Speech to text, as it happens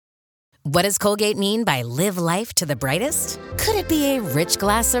What does Colgate mean by live life to the brightest? Could it be a rich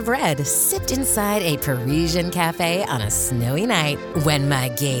glass of red sipped inside a Parisian cafe on a snowy night when my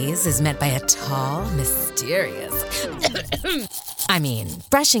gaze is met by a tall, mysterious... I mean,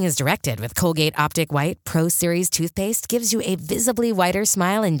 brushing is directed with Colgate Optic White Pro Series toothpaste gives you a visibly whiter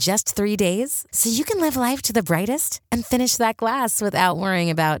smile in just 3 days, so you can live life to the brightest and finish that glass without worrying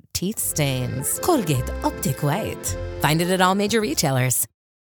about teeth stains. Colgate Optic White. Find it at all major retailers.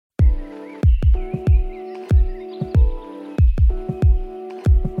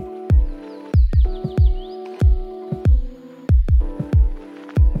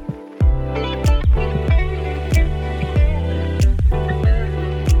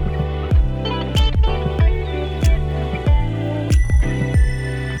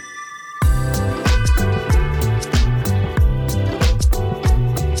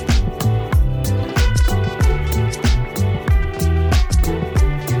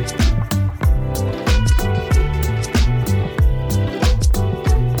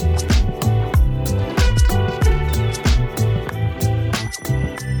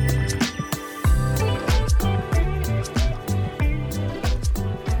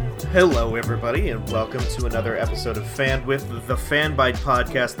 Hello, everybody, and welcome to another episode of Fan with the Fanbyte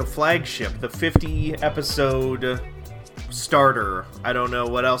podcast, the flagship, the 50-episode starter. I don't know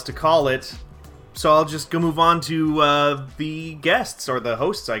what else to call it, so I'll just go move on to the guests, or the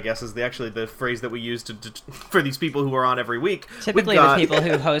hosts, I guess, is actually the phrase that we use for these people who are on every week. Typically the people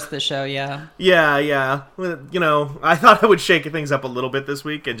who host the show, yeah. Yeah. You know, I thought I would shake things up a little bit this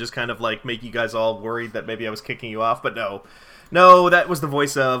week and just kind of, like, make you guys all worried that maybe I was kicking you off, but no. No, that was the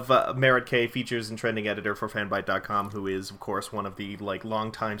voice of Merritt K, features and trending editor for Fanbyte.com, who is, of course, one of the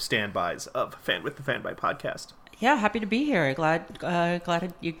longtime standbys of Fan with the Fanbyte podcast. Yeah, happy to be here. Glad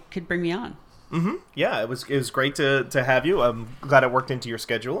you could bring me on. Mm-hmm. Yeah, it was great to have you. I'm glad it worked into your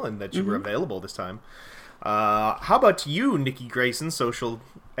schedule and that you were available this time. How about you, Nikki Grayson, social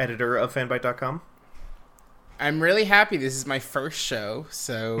editor of Fanbyte.com? I'm really happy. This is my first show,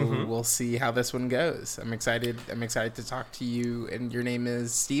 so we'll see how this one goes. I'm excited to talk to you, and your name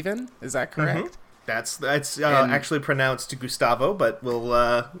is Steven? Is that correct? That's actually pronounced Gustavo, but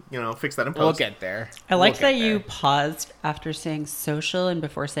we'll fix that in post. We'll get there. I like that you paused after saying social and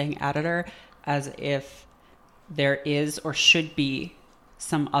before saying editor, as if there is or should be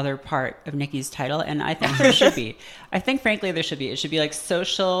some other part of Nikki's title, and I think there should be. I think, frankly, there should be. It should be like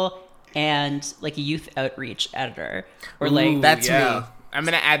social and like a youth outreach editor, or like that's me. I'm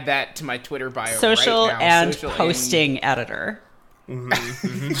gonna add that to my Twitter bio. Social right now. and social posting editor.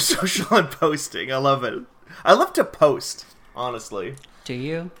 Social and posting. I love it. I love to post, honestly. Do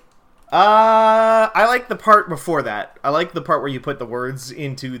you? I like the part before that. I like the part where you put the words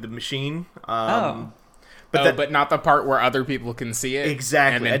into the machine. But not the part where other people can see it.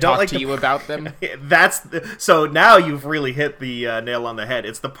 Exactly. And then I don't talk like to you about them. So now you've really hit the nail on the head.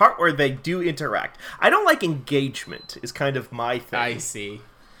 It's the part where they do interact. I don't like engagement. Is kind of my thing. I see.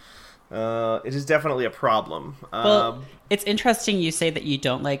 It is definitely a problem. Well, it's interesting you say that you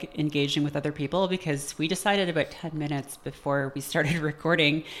don't like engaging with other people, because we decided about 10 minutes before we started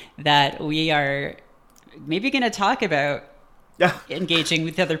recording that we are maybe going to talk about engaging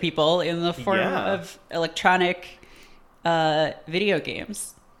with other people in the form of electronic video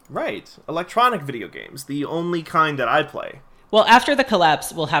games. Right. Electronic video games. The only kind that I play. Well, after the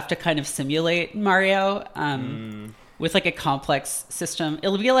collapse, we'll have to kind of simulate Mario with like a complex system.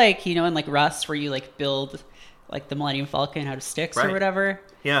 It'll be like, in like Rust, where you like build like the Millennium Falcon out of sticks or whatever.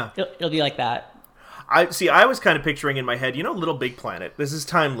 Yeah. It'll be like that. I was kind of picturing in my head, Little Big Planet. This is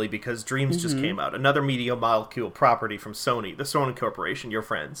timely because Dreams just came out. Another Media Molecule property from Sony, the Sony Corporation, your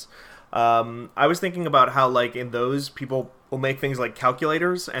friends. I was thinking about how, like, in those, people will make things like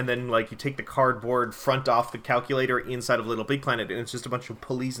calculators, and then, like, you take the cardboard front off the calculator inside of Little Big Planet, and it's just a bunch of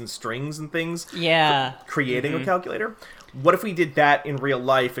pulleys and strings and things. Yeah. Creating a calculator. What if we did that in real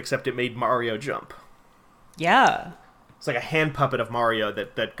life, except it made Mario jump? Yeah. It's like a hand puppet of Mario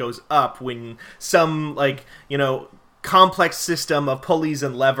that goes up when some, complex system of pulleys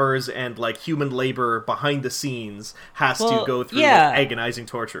and levers and, human labor behind the scenes has to go through agonizing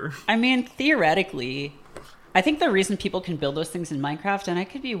torture. I mean, theoretically, I think the reason people can build those things in Minecraft, and I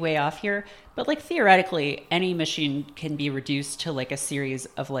could be way off here, but, theoretically, any machine can be reduced to, a series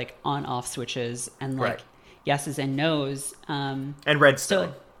of, on-off switches and, yeses and nos. And redstone.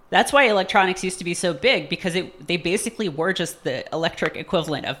 So that's why electronics used to be so big, because they basically were just the electric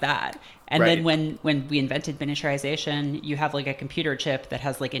equivalent of that. And then when we invented miniaturization, you have a computer chip that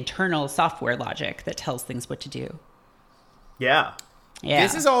has internal software logic that tells things what to do. Yeah. Yeah.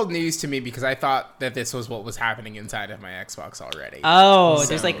 This is all news to me because I thought that this was what was happening inside of my Xbox already. Oh,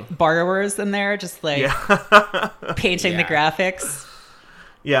 there's like borrowers in there just like painting the Yeah. graphics.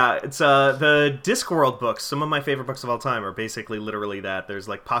 Yeah, it's the Discworld books. Some of my favorite books of all time are basically literally that. There's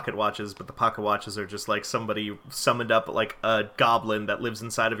like pocket watches, but the pocket watches are just like somebody summoned up like a goblin that lives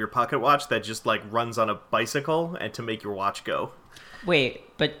inside of your pocket watch that just like runs on a bicycle and to make your watch go.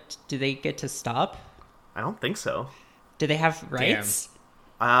 Wait, but do they get to stop? I don't think so. Do they have rights?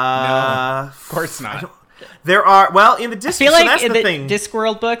 No, of course not. There are in the I Disc. feel So like that's in the the thing.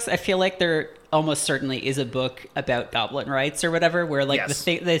 Discworld books, I feel like there almost certainly is a book about goblin rights or whatever, where like Yes.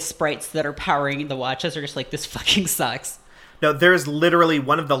 the sprites that are powering the watches are just like, this fucking sucks. No, there's literally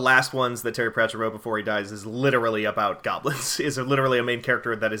one of the last ones that Terry Pratchett wrote before he dies is literally about goblins. Is literally a main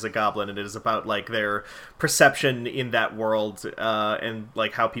character that is a goblin, and it is about like their perception in that world and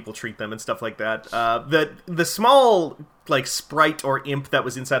like how people treat them and stuff like that. The small like sprite or imp that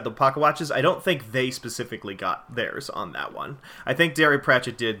was inside the pocket watches, I don't think they specifically got theirs on that one. I think Terry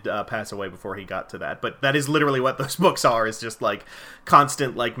Pratchett did pass away before he got to that, but that is literally what those books are. Is just like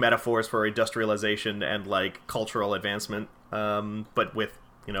constant like metaphors for industrialization and like cultural advancement. But with,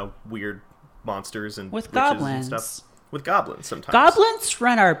 weird monsters and With witches goblins. and stuff. With goblins sometimes. Goblins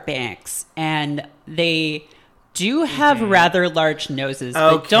run our banks, and they do have rather large noses,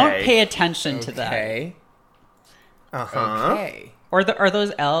 but don't Okay. pay attention to that. Okay. Uh-huh. Okay. Or are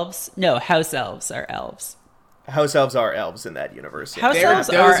those elves? No, house elves are elves. House elves are elves in that universe. Yeah. House elves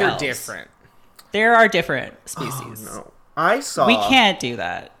Those are are elves. different. There are different species. No. I saw... We can't do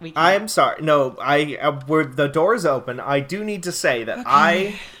that. We can't. I'm sorry. No, where the door is open, I do need to say that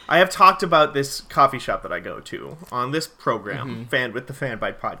I have talked about this coffee shop that I go to on this program, with the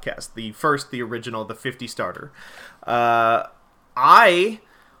Fanbyte podcast, the original, the 50 starter. I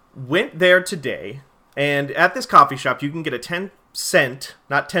went there today, and at this coffee shop, you can get a 10-cent,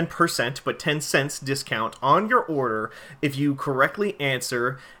 not 10%, but 10 cents discount on your order if you correctly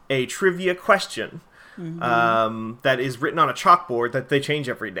answer a trivia question. That is written on a chalkboard that they change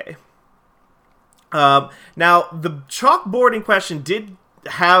every day. Now, the chalkboard in question did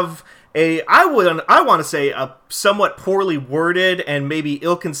have I want to say a somewhat poorly worded and maybe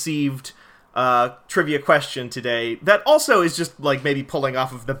ill-conceived trivia question today that also is just like maybe pulling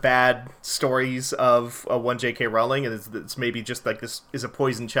off of the bad stories of one J.K. Rowling, and it's maybe just like this is a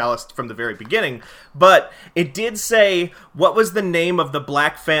poison chalice from the very beginning. But it did say, what was the name of the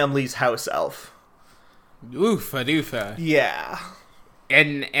Black family's house elf? Oofa doofa. Yeah.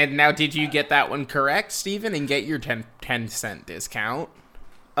 And now, did you get that one correct, Steven, and get your 10-cent discount?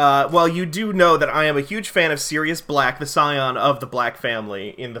 Well, you do know that I am a huge fan of Sirius Black, the scion of the Black family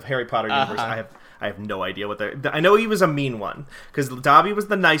in the Harry Potter universe. I have no idea what they're... I know he was a mean one, because Dobby was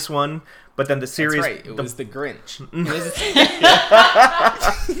the nice one, but then the Sirius... That's right, it was the Grinch.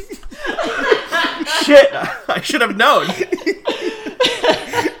 Shit! I should have known.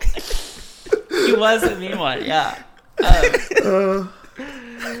 He was a mean one, yeah. Can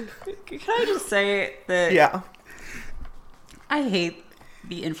I just say that Yeah. I hate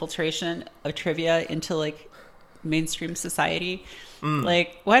the infiltration of trivia into like mainstream society.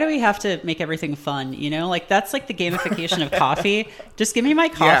 Like, why do we have to make everything fun? Like that's like the gamification of coffee. Just give me my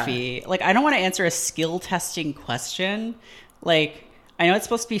coffee. Like, I don't want to answer a skill testing question. Like, I know it's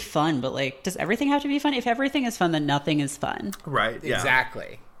supposed to be fun, but like, does everything have to be fun? If everything is fun, then nothing is fun. Right, yeah.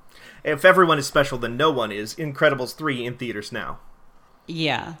 Exactly. If everyone is special, then no one is. Incredibles 3 in theaters now.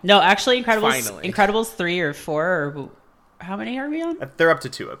 Yeah. No, actually, Finally. Incredibles 3 or 4 or how many are we on? They're up to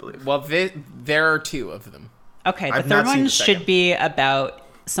 2, I believe. Well, there are 2 of them. Okay, the I've third not seen one the second. should be about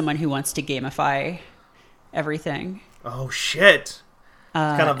someone who wants to gamify everything. Oh, shit.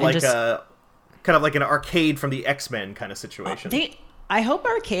 Kind of and like just- an arcade from the X-Men kind of situation. I hope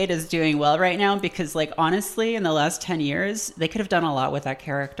Arcade is doing well right now because, like, honestly, in the last 10 years, they could have done a lot with that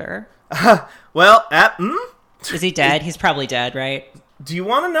character. Well, Is he dead? He's probably dead, right? do you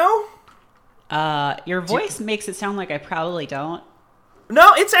want to know? Your voice makes it sound like I probably don't.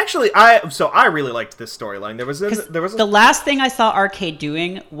 No, it's actually I really liked this storyline. There was The last thing I saw Arcade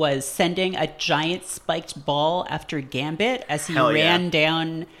doing was sending a giant spiked ball after Gambit as he Hell yeah. ran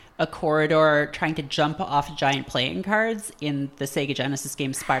down a corridor trying to jump off giant playing cards in the Sega Genesis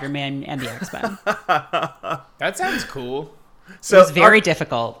game Spider-Man and the X-Men. That sounds cool. It was very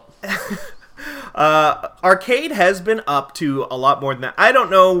difficult. Arcade has been up to a lot more than that. I don't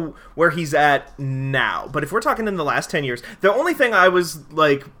know where he's at now, but if we're talking in the last 10 years, the only thing I was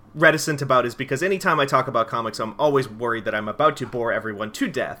like reticent about is because anytime I talk about comics, I'm always worried that I'm about to bore everyone to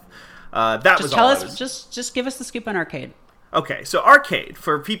death. That Just was tell all us. I was... Just give us the scoop on Arcade. Okay, so Arcade,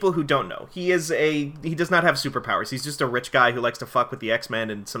 for people who don't know, he does not have superpowers. He's just a rich guy who likes to fuck with the X-Men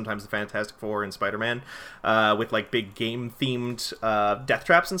and sometimes the Fantastic Four and Spider-Man, with like big game-themed death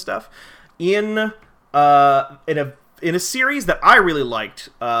traps and stuff. In a series that I really liked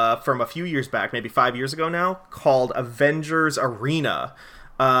from a few years back, maybe 5 years ago now, called Avengers Arena,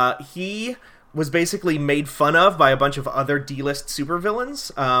 he was basically made fun of by a bunch of other D-list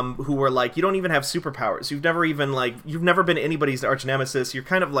supervillains who were like, you don't even have superpowers. You've never been anybody's arch nemesis. You're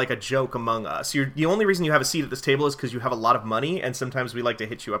kind of like a joke among us. The only reason you have a seat at this table is because you have a lot of money, and sometimes we like to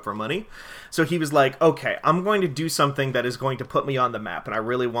hit you up for money. So he was like, okay, I'm going to do something that is going to put me on the map, and I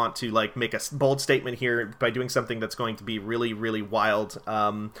really want to like make a bold statement here by doing something that's going to be really, really wild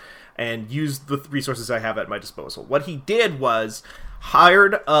and use the resources I have at my disposal. What he did was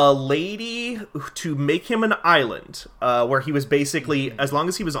hired a lady to make him an island where he was basically, as long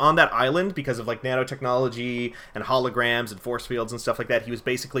as he was on that island, because of like nanotechnology and holograms and force fields and stuff like that, he was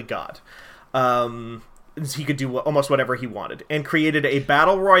basically God. He could do almost whatever he wanted, and created a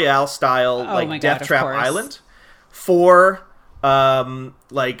battle royale style death trap island for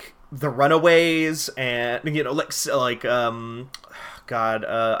like the Runaways and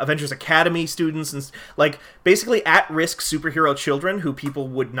Avengers Academy students and like basically at-risk superhero children who people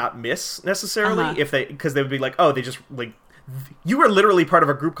would not miss necessarily because they would be like, oh, they just like, you were literally part of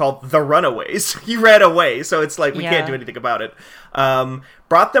a group called the Runaways. You ran away, so it's like we can't do anything about it.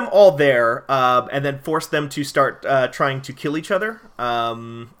 Brought them all there, and then forced them to start trying to kill each other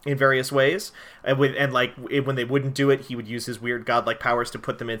in various ways. And when they wouldn't do it, he would use his weird godlike powers to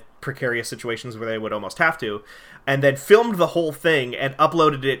put them in precarious situations where they would almost have to. And then filmed the whole thing and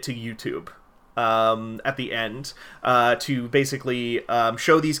uploaded it to YouTube at the end to basically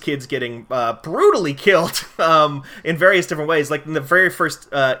show these kids getting brutally killed in various different ways. Like in the very first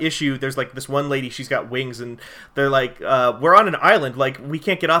issue, there's like this one lady, she's got wings, and they're like, we're on an island, like we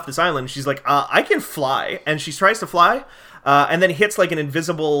can't get off this island. She's like, I can fly, and she tries to fly, and then hits like an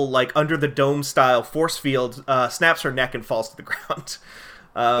invisible, like under the dome style force field, snaps her neck and falls to the ground.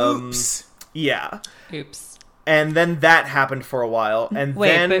 Oops. Yeah. Oops. And then that happened for a while, and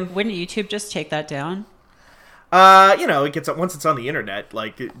but wouldn't YouTube just take that down? It gets once it's on the internet,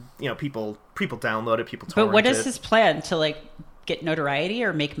 like people download it, people torrent it. But what is his plan, to like get notoriety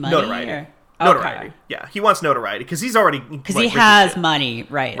or make money? Notoriety. Or? Notoriety. Okay. Yeah, he wants notoriety because he's already he has money,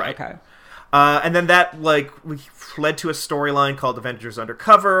 right? Okay. And then that led to a storyline called Avengers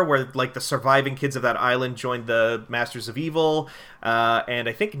Undercover, where like the surviving kids of that island joined the Masters of Evil, and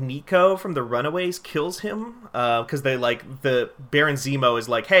I think Nico from the Runaways kills him because they the Baron Zemo is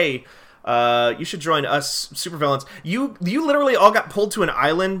like, hey, you should join us supervillains. You literally all got pulled to an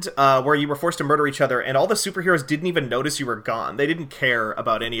island where you were forced to murder each other, and all the superheroes didn't even notice you were gone. They didn't care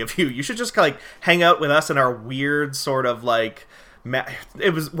about any of you. You should just hang out with us in our weird sort of like.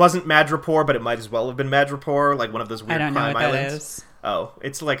 It wasn't Madripoor, but it might as well have been Madripoor, like one of those weird crime islands. That is. Oh,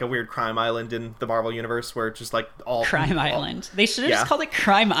 it's like a weird crime island in the Marvel universe where it's just like all Crime Island. They should have just called it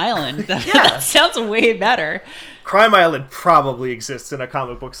Crime Island. That sounds way better. Crime Island probably exists in a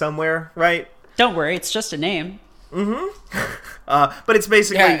comic book somewhere, right? Don't worry, it's just a name. Mm-hmm. But it's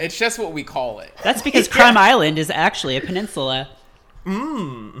basically it's just what we call it. That's because Crime Island is actually a peninsula.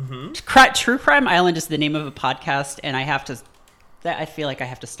 Mm-hmm. True Crime Island is the name of a podcast, and I feel like I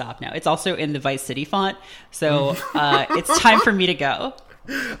have to stop now. It's also in the Vice City font, so it's time for me to go.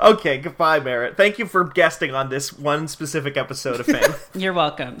 Okay, goodbye, Merritt. Thank you for guesting on this one specific episode of Fame. You're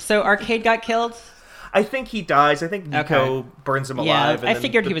welcome. So Arcade got killed? I think he dies. I think Nico burns him alive. I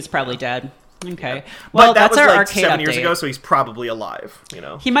figured he was probably dead. Okay. Yeah. Well, but that that's was our like Arcade 7 update. years ago, so he's probably alive,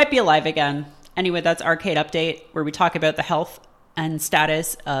 He might be alive again. Anyway, that's Arcade Update, where we talk about the health and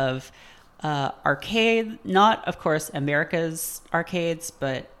status of Arcade, not of course America's arcades,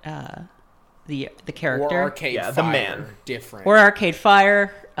 but the character, or Arcade Fire, the man, different, or Arcade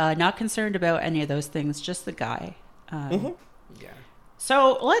Fire. Not concerned about any of those things, just the guy. Yeah.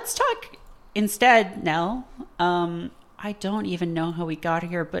 So let's talk instead now. I don't even know how we got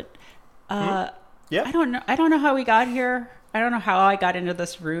here, but I don't know. I don't know how we got here. I don't know how I got into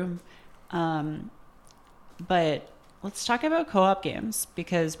this room. But let's talk about co-op games,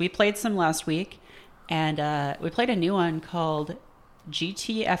 because we played some last week, and we played a new one called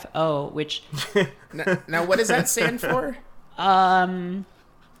GTFO, which... now, what does that stand for?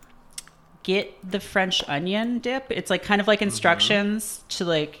 Get the French onion dip. It's like kind of like instructions to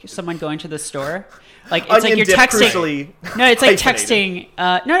like someone going to the store. Like it's onion like you're dip, texting. No, it's like texting.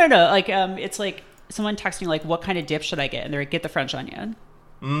 No. Like it's like someone texting like, what kind of dip should I get? And they're like, get the French onion.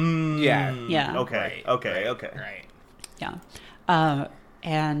 Yeah. Okay. Right. Yeah.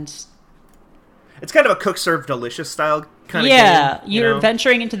 And it's kind of a cook serve delicious style kind of game. You're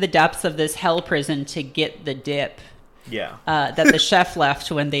venturing into the depths of this hell prison to get the dip. Yeah. That the chef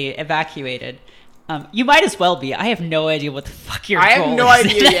left when they evacuated. You might as well be. I have no idea what the fuck your goal is. I have no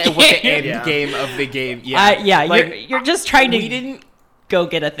idea what the end game of the game. Yeah, you're just trying to go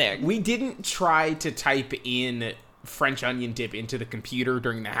get a thing. We didn't try to type in French onion dip into the computer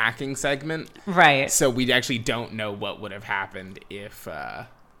during the hacking segment. Right. So we actually don't know what would have happened if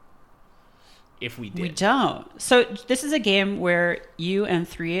we did. We don't. So this is a game where you and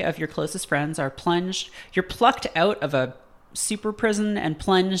 3 of your closest friends are plunged. You're plucked out of a super prison and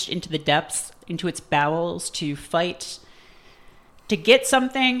plunged into the depths, into its bowels to fight, to get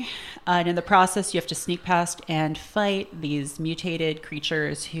something. And in the process, you have to sneak past and fight these mutated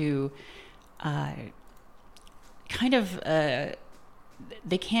creatures who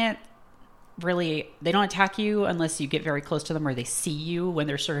they can't really, they don't attack you unless you get very close to them, or they see you when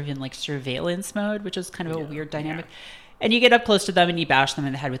they're sort of in like surveillance mode, which is kind of a weird dynamic. And you get up close to them and you bash them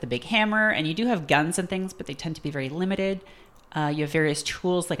in the head with a big hammer. And you do have guns and things, but they tend to be very limited. You have various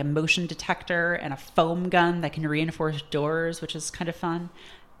tools like a motion detector and a foam gun that can reinforce doors, which is kind of fun.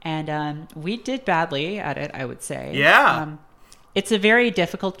 And we did badly at it, I would say. Yeah. It's a very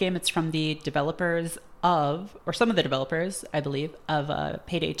difficult game. It's from the developers of, or some of the developers, I believe, of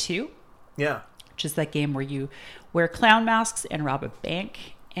Payday 2. Yeah. Which is that game where you wear clown masks and rob a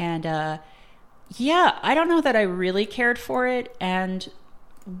bank. And I don't know that I really cared for it. And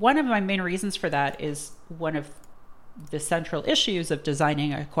one of my main reasons for that is one of the central issues of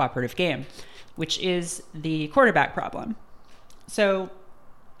designing a cooperative game, which is the quarterback problem. So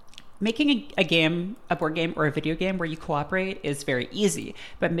making a board game or a video game where you cooperate is very easy,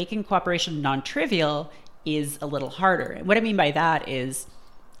 but making cooperation non-trivial is a little harder. And what I mean by that is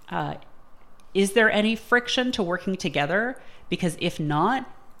there any friction to working together? Because if not,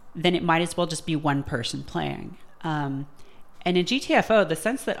 then it might as well just be one person playing. And in GTFO, the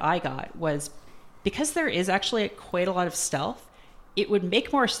sense that I got was, because there is actually quite a lot of stealth, it would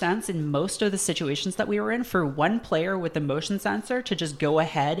make more sense in most of the situations that we were in for one player with the motion sensor to just go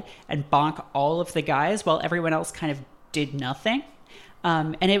ahead and bonk all of the guys while everyone else kind of did nothing.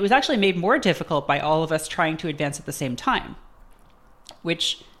 And it was actually made more difficult by all of us trying to advance at the same time,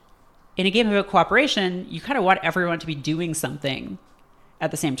 which in a game about cooperation, you kind of want everyone to be doing something at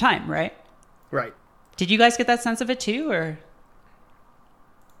the same time, right? Right. Did you guys get that sense of it too, or?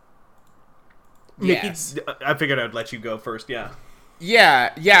 Yes. I figured I'd let you go first, yeah.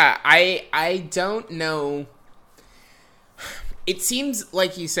 Yeah. I don't know. It seems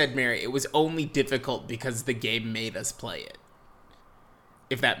like you said, Mary, it was only difficult because the game made us play it.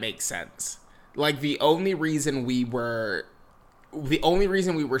 If that makes sense. Like, the only reason we were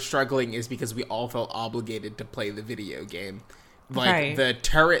struggling is because we all felt obligated to play the video game. Like, right. The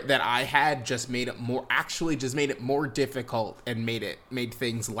turret that I had just made it more difficult and made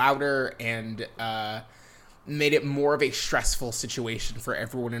things louder and made it more of a stressful situation for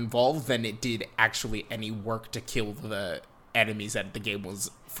everyone involved than it did actually any work to kill the enemies that the game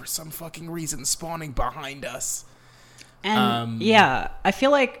was, for some fucking reason, spawning behind us. And I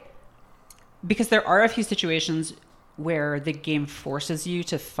feel like, because there are a few situations where the game forces you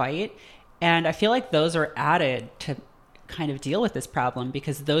to fight, and I feel like those are added to kind of deal with this problem,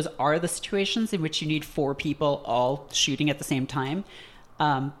 because those are the situations in which you need 4 people all shooting at the same time.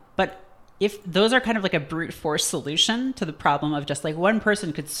 But if those are kind of like a brute force solution to the problem of just like one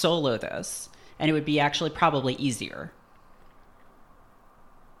person could solo this, and it would be actually probably easier.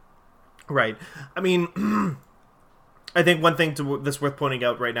 Right. I mean, I think one thing that's worth pointing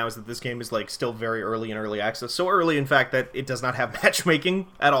out right now is that this game is like still very early in early access. So early, in fact, that it does not have matchmaking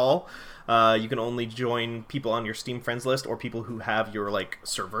at all. You can only join people on your Steam friends list or people who have your like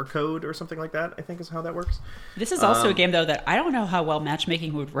server code or something like that, I think is how that works. This is also a game, though, that I don't know how well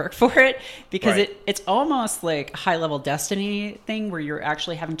matchmaking would work for it, because right. it's almost like a high-level Destiny thing where you're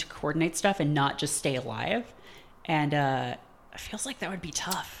actually having to coordinate stuff and not just stay alive. And it feels like that would be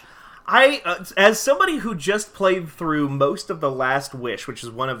tough. As somebody who just played through most of The Last Wish, which is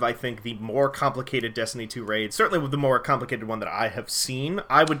one of, I think, the more complicated Destiny 2 raids, certainly the more complicated one that I have seen,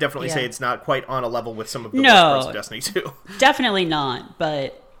 I would definitely say it's not quite on a level with some of the worst parts of Destiny 2. Definitely not,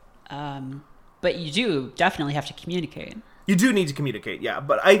 but you do definitely have to communicate. You do need to communicate, yeah.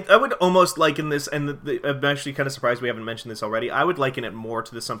 But I would almost liken this, and I'm actually kind of surprised we haven't mentioned this already, I would liken it more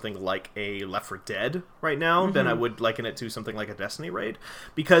to something like a Left 4 Dead right now than I would liken it to something like a Destiny raid.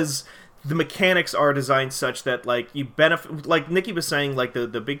 Because the mechanics are designed such that, like, you benefit, like Nikki was saying, like, the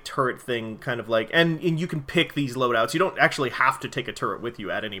big turret thing kind of, like, and you can pick these loadouts. You don't actually have to take a turret with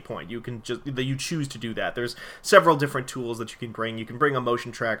you at any point. You can just, you choose to do that. There's several different tools that you can bring. You can bring a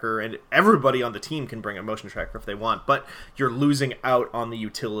motion tracker, and everybody on the team can bring a motion tracker if they want, but you're losing out on the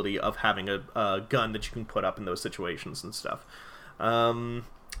utility of having a gun that you can put up in those situations and stuff.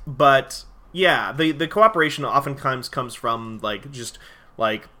 But, yeah, the cooperation oftentimes comes from, like, just,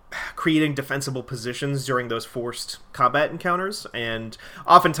 like, creating defensible positions during those forced combat encounters, and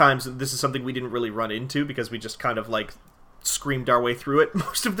oftentimes this is something we didn't really run into because we just kind of like screamed our way through it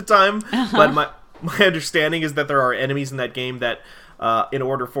most of the time. But my understanding is that there are enemies in that game that in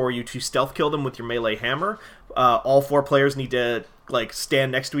order for you to stealth kill them with your melee hammer, all 4 players need to like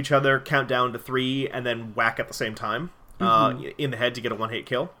stand next to each other, count down to 3, and then whack at the same time in the head to get a 1-hit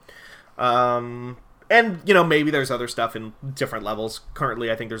kill. And, you know, maybe there's other stuff in different levels. Currently,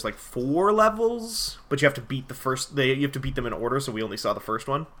 I think there's like 4 levels, but you have to beat the first. You have to beat them in order, so we only saw the first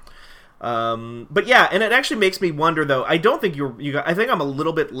one. But yeah, and it actually makes me wonder, though. I don't think I think I'm a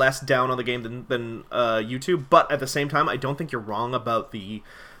little bit less down on the game than YouTube, but at the same time, I don't think you're wrong about the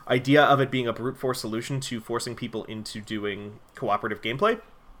idea of it being a brute force solution to forcing people into doing cooperative gameplay.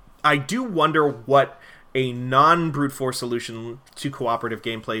 I do wonder what a non-brute force solution to cooperative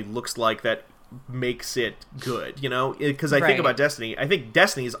gameplay looks like that makes it good, you know, because I think about Destiny. I think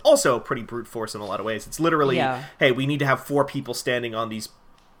Destiny is also pretty brute force in a lot of ways. It's literally, hey, we need to have 4 people standing on these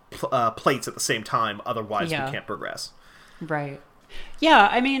plates at the same time, otherwise we can't progress. Right. Yeah,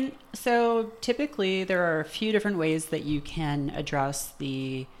 I mean, so typically there are a few different ways that you can address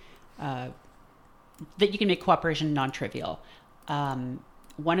the that you can make cooperation non-trivial.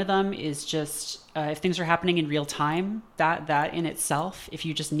 One of them is just if things are happening in real time, that in itself, if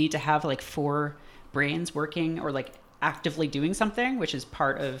you just need to have like 4 brains working or like actively doing something, which is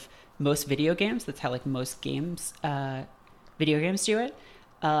part of most video games. That's how like most games, video games do it.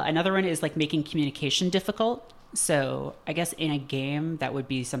 Another one is like making communication difficult. So I guess in a game that would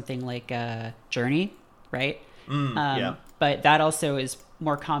be something like Journey, right? Yeah. But that also is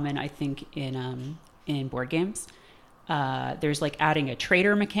more common, I think, in board games. There's like adding a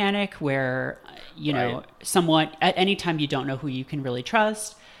traitor mechanic where, you know, someone at any time you don't know who you can really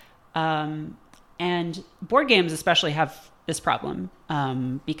trust. And board games especially have this problem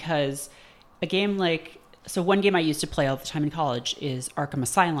because a game like, so one game I used to play all the time in college is Arkham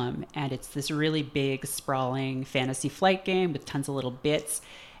Asylum. And it's this really big, sprawling fantasy flight game with tons of little bits.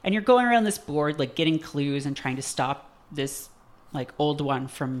 And you're going around this board, like getting clues and trying to stop this like old one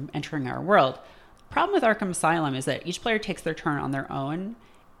from entering our world. Problem with Arkham Asylum is that each player takes their turn on their own,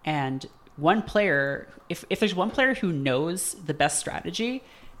 and one player, if there's one player who knows the best strategy,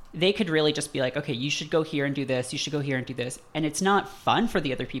 they could really just be like, okay, you should go here and do this, you should go here and do this. And it's not fun for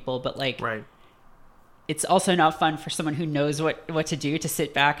the other people, but like, it's also not fun for someone who knows what to do to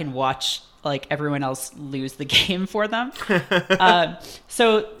sit back and watch like everyone else lose the game for them.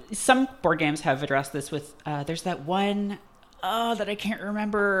 So some board games have addressed this with, there's that one, that I can't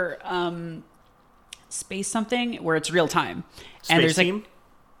remember, Space something, where it's real time. Space and there's Team?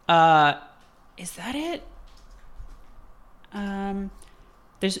 Like, is that it?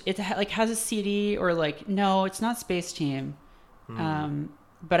 It like has a CD or like, no, it's not Space Team.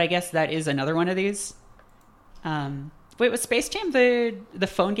 But I guess that is another one of these. Wait, was Space Team the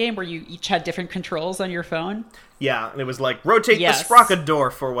phone game where you each had different controls on your phone? Yeah, and it was like rotate the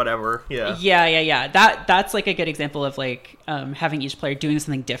Sprockadorf or whatever. Yeah. That's like a good example of like having each player doing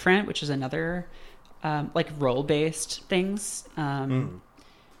something different, which is another like role-based things.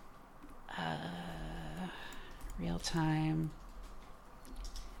 Real time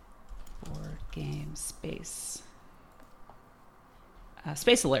board game space.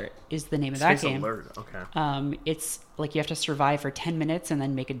 Space Alert is the name of that game. Space Alert, okay. It's like you have to survive for 10 minutes and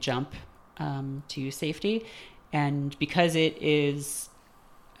then make a jump to safety. And because it is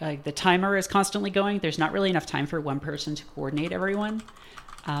the timer is constantly going, there's not really enough time for one person to coordinate everyone.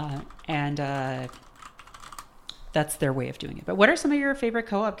 And that's their way of doing it. But what are some of your favorite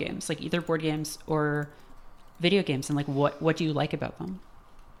co-op games, like either board games or video games, and like what do you like about them?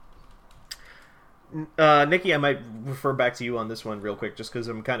 Nikki, I might refer back to you on this one real quick, just because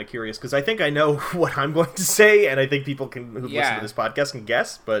I'm kind of curious, because I think I know what I'm going to say, and I think people who listen to this podcast can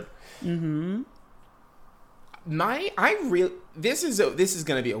guess, but... Mm-hmm. This is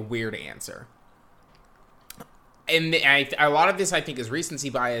going to be a weird answer. And a lot of this, I think, is recency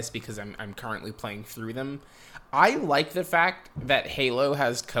bias, because I'm currently playing through them. I like the fact that Halo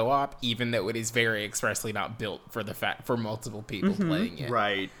has co-op, even though it is very expressly not built for multiple people playing it.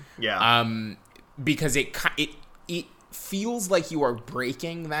 Right. Yeah. Because feels like you are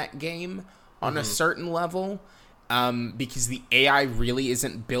breaking that game on a certain level. Because the AI really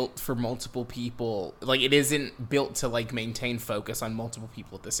isn't built for multiple people. Like, it isn't built to, like, maintain focus on multiple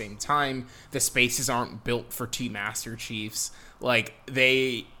people at the same time. The spaces aren't built for 2 Master Chiefs. Like,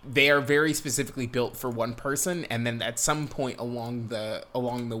 they are very specifically built for one person, and then at some point along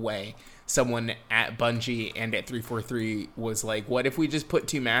the way, someone at Bungie and at 343 was like, what if we just put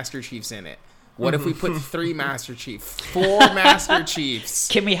 2 Master Chiefs in it? What if we put 3 Master Chiefs? 4 Master Chiefs?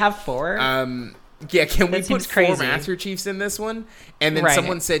 Can we have 4? Yeah, can we That put seems 4 crazy. Master Chiefs in this one? And then Right.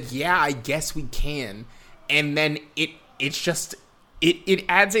 someone said, yeah, I guess we can. And then it's just, it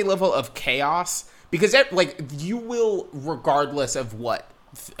adds a level of chaos. Because, like, you will, regardless of what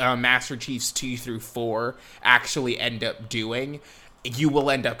Master Chiefs 2 through 4 actually end up doing, you will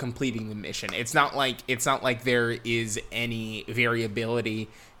end up completing the mission. It's not like there is any variability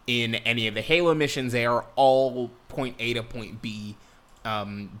in any of the Halo missions. They are all point A to point B,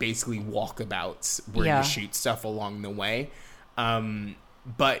 basically walkabouts where Yeah. you shoot stuff along the way.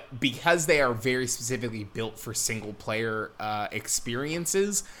 But because they are very specifically built for single player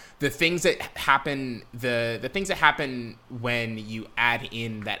experiences, the things that happen when you add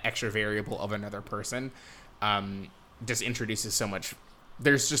in that extra variable of another person, just introduces so much.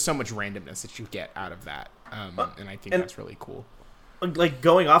 There's just so much randomness that you get out of that, and I think that's really cool. Like,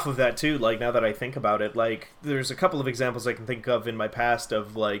 going off of that too, like, now that I think about it, like, there's a couple of examples I can think of in my past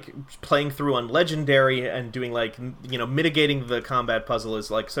of, like, playing through on Legendary and doing, like, you know, mitigating the combat puzzle is,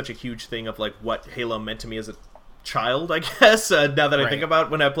 like, such a huge thing of, like, what Halo meant to me as a child, I guess, now that I think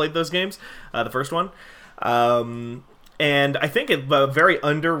about when I played those games, the first one. And I think it very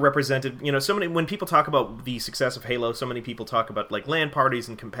underrepresented, you know, so many, when people talk about the success of Halo, so many people talk about, like, LAN parties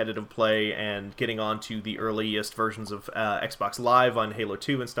and competitive play and getting onto the earliest versions of Xbox Live on Halo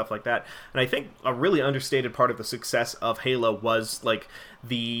 2 and stuff like that. And I think a really understated part of the success of Halo was, like,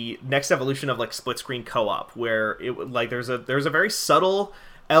 the next evolution of, like, split screen co-op, where it, like, there's a very subtle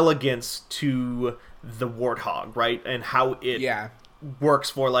elegance to the Warthog, right? And how it works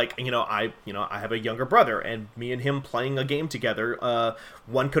for, like, I have a younger brother, and me and him playing a game together,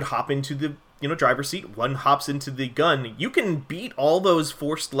 one could hop into the driver's seat, one hops into the gun. You can beat all those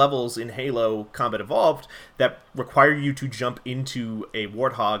forced levels in Halo Combat Evolved that require you to jump into a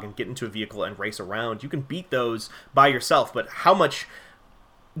Warthog and get into a vehicle and race around. You can beat those by yourself, but how much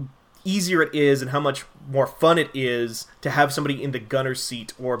easier it is and how much more fun it is to have somebody in the gunner's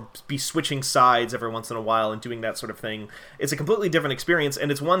seat or be switching sides every once in a while and doing that sort of thing. It's a completely different experience,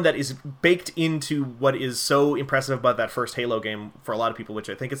 and it's one that is baked into what is so impressive about that first Halo game for a lot of people, which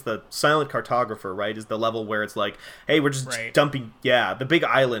I think is the Silent Cartographer, right? Is the level where it's like, hey, we're just dumping, the big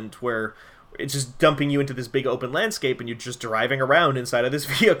island where it's just dumping you into this big open landscape and you're just driving around inside of this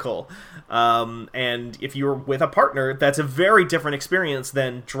vehicle. And if you're with a partner, that's a very different experience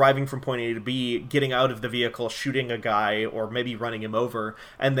than driving from point A to B, getting out of the vehicle, shooting a guy, or maybe running him over,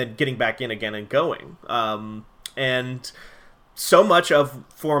 and then getting back in again and going. And so much of,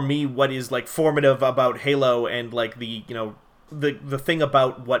 for me, what is, like, formative about Halo and, like, the thing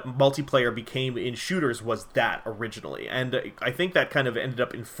about what multiplayer became in shooters was that originally. And I think that kind of ended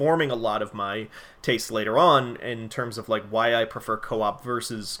up informing a lot of my tastes later on in terms of, like, why I prefer co-op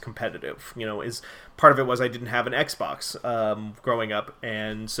versus competitive. Is part of it was I didn't have an Xbox growing up.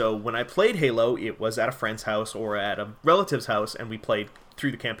 And so when I played Halo, it was at a friend's house or at a relative's house, and we played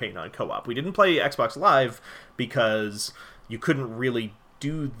through the campaign on co-op. We didn't play Xbox Live because you couldn't really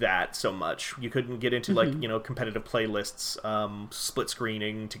do that so much. You couldn't get into like competitive playlists, split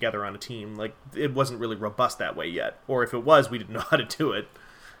screening together on a team. Like, it wasn't really robust that way yet, or if it was, we didn't know how to do it.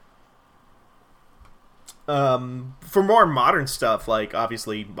 For more modern stuff, like,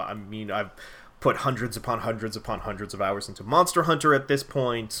 obviously, I mean, I've put hundreds upon hundreds upon hundreds of hours into Monster Hunter at this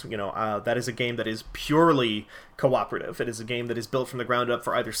point. That is a game that is purely cooperative. It is a game that is built from the ground up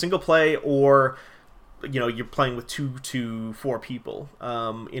for either single play or you're playing with 2 to 4 people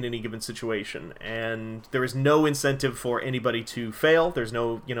in any given situation, and there is no incentive for anybody to fail. There's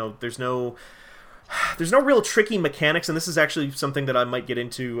no real tricky mechanics, and this is actually something that I might get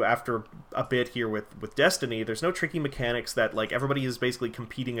into after a bit here with Destiny. There's no tricky mechanics that, like, everybody is basically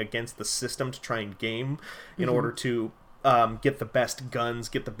competing against the system to try and game in order to get the best guns,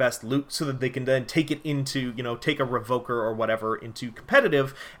 get the best loot, so that they can then take it into, take a revoker or whatever into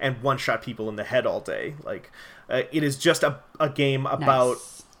competitive and one-shot people in the head all day. Like, it is just a game about...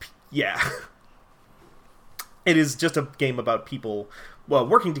 Nice. Yeah. It is just a game about people, well,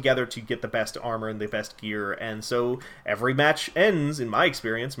 working together to get the best armor and the best gear, and so every match ends, in my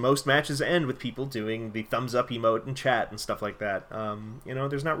experience, most matches end with people doing the thumbs up emote and chat and stuff like that.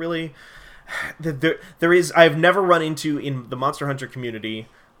 There's not really... there is, I've never run into in the Monster Hunter community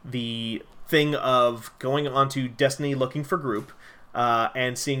the thing of going onto Destiny looking for group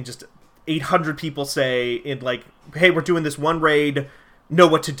and seeing just 800 people say in like, hey, we're doing this one raid, know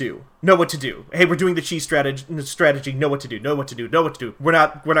what to do. Hey, we're doing the cheese strategy, know what to do. We're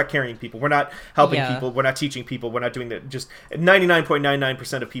not carrying people, we're not helping people, we're not teaching people, we're not doing that. Just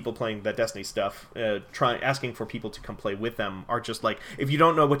 99.99% of people playing that Destiny stuff, asking for people to come play with them, are just like, if you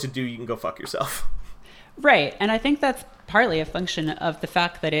don't know what to do, you can go fuck yourself. Right, and I think that's partly a function of the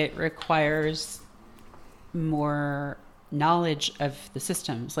fact that it requires more knowledge of the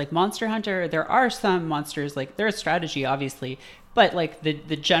systems. Like Monster Hunter, there are some monsters, like there's strategy obviously, but like the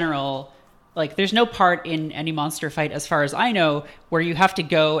general, like there's no part in any monster fight as far as I know where you have to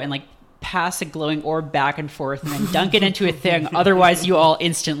go and like pass a glowing orb back and forth and then dunk it into a thing, otherwise you all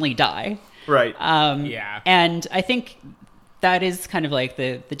instantly die. Right. And I think that is kind of like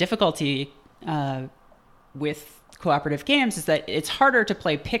the difficulty with cooperative games, is that it's harder to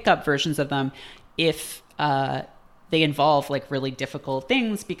play pickup versions of them if they involve like really difficult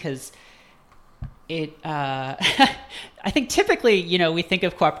things, because it I think typically, you know, we think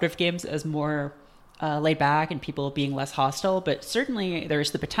of cooperative games as more laid back and people being less hostile, but certainly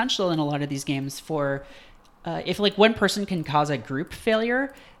there's the potential in a lot of these games for if like one person can cause a group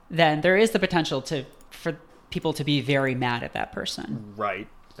failure, then there is the potential for people to be very mad at that person. Right.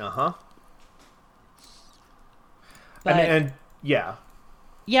 Uh-huh. But, and yeah.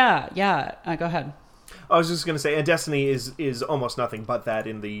 Go ahead. I was just going to say, and Destiny is almost nothing but that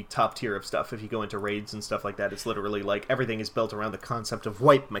in the top tier of stuff. If you go into raids and stuff like that, it's literally like everything is built around the concept of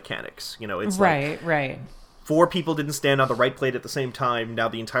wipe mechanics. You know, it's right. 4 people didn't stand on the right plate at the same time. Now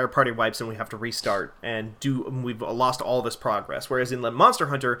the entire party wipes and we have to restart and we've lost all this progress. Whereas in Monster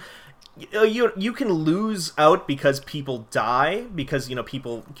Hunter, you can lose out because people die, because, you know,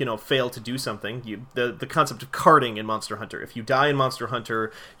 people, you know, fail to do something. The concept of carding in Monster Hunter. If you die in Monster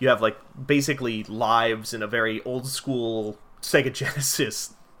Hunter, you have like basically lives in a very old school Sega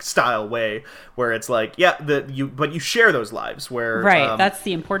Genesis style way, where it's like, but you share those lives. Where that's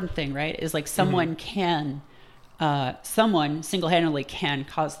the important thing, right? Is like someone can. Someone single-handedly can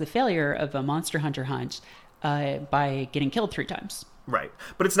cause the failure of a Monster Hunter hunt by getting killed 3 times. Right.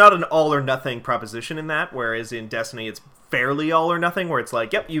 But it's not an all-or-nothing proposition in that, whereas in Destiny it's fairly all-or-nothing, where it's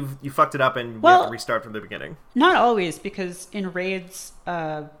like, yep, you fucked it up and we have to restart from the beginning. Not always, because in raids,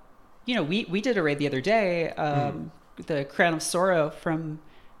 you know, we did a raid the other day, the Crown of Sorrow from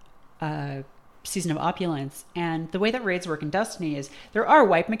Season of Opulence, and the way that raids work in Destiny is there are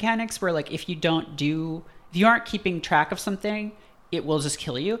wipe mechanics where, like, if you aren't keeping track of something, it will just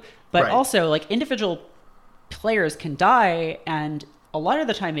kill you. But also, like, individual players can die, and a lot of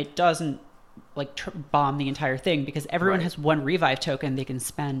the time it doesn't like bomb the entire thing, because everyone has one revive token they can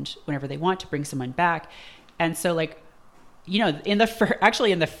spend whenever they want to bring someone back. And so, like, you know, in the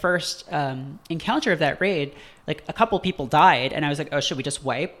first encounter of that raid, like a couple people died, and I was like, oh, should we just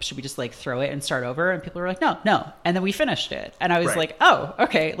wipe? Should we just like throw it and start over? And people were like, no. And then we finished it, and I was like, oh,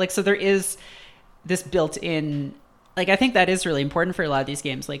 okay. Like, so there is this built-in, like, I think that is really important for a lot of these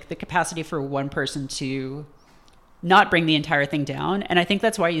games, like the capacity for one person to not bring the entire thing down. And I think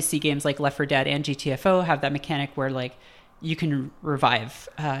that's why you see games like Left 4 Dead and GTFO have that mechanic where, like, you can revive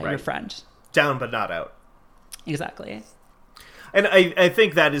your friend. Down but not out. Exactly. And I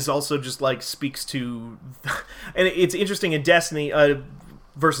think that is also just, like, speaks to... And it's interesting in Destiny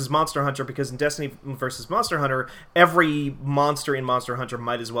versus Monster Hunter, because in Destiny versus Monster Hunter, every monster in Monster Hunter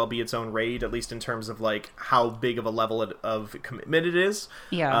might as well be its own raid, at least in terms of, like, how big of a level of commitment it is.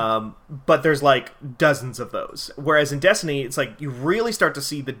 Yeah. But there's, like, dozens of those. Whereas in Destiny, it's like you really start to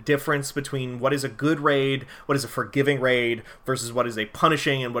see the difference between what is a good raid, what is a forgiving raid, versus what is a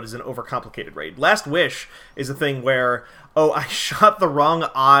punishing and what is an overcomplicated raid. Last Wish is a thing where, I shot the wrong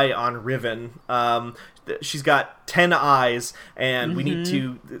eye on Riven. She's got 10 eyes, and we need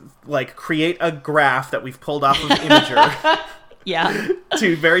to, like, create a graph that we've pulled off of Imager. Yeah.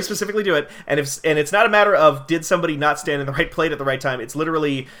 To very specifically do it. And it's not a matter of did somebody not stand in the right plate at the right time. It's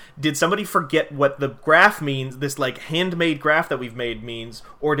literally, did somebody forget what the graph means, this, like, handmade graph that we've made means,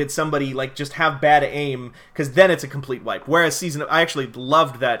 or did somebody, like, just have bad aim? Because then it's a complete wipe. Whereas I actually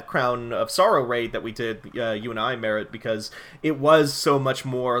loved that Crown of Sorrow raid that we did, you and I, Merritt, because it was so much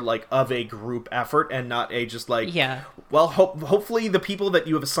more, like, of a group effort and not a just, like, well, hopefully the people that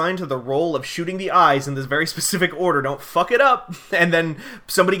you have assigned to the role of shooting the eyes in this very specific order don't fuck it up. And then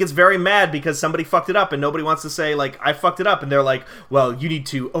somebody gets very mad because somebody fucked it up, and nobody wants to say, like, I fucked it up, and they're like, well, you need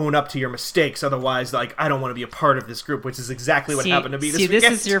to own up to your mistakes, otherwise, like, I don't want to be a part of this group, which is exactly what happened to me this weekend.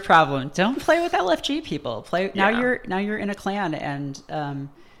 This is your problem. Don't play with LFG people. Now you're in a clan, and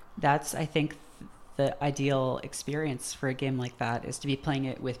that's, I think, the ideal experience for a game like that is to be playing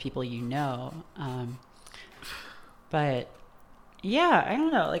it with people you know. But yeah, I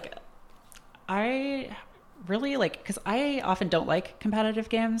don't know. Like, I really like, because I often don't like competitive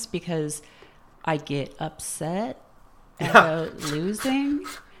games because I get upset about losing.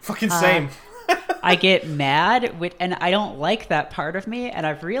 Fucking same. I get mad and I don't like that part of me. And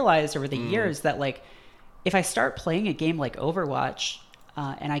I've realized over the years that, like, if I start playing a game like Overwatch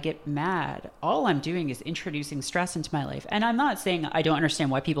and I get mad, all I'm doing is introducing stress into my life. And I'm not saying I don't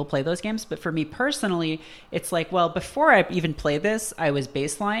understand why people play those games, but for me personally, it's like, well, before I even play this, I was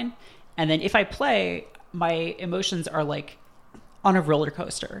baseline. And then if I play, my emotions are like on a roller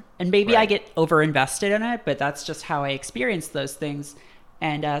coaster. And maybe I get over invested in it, but that's just how I experience those things.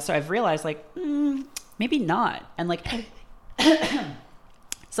 And so I've realized, like, maybe not. And like,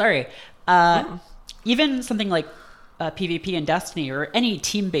 sorry, even something like PvP in Destiny or any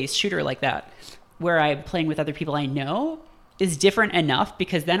team-based shooter like that, where I'm playing with other people I know, is different enough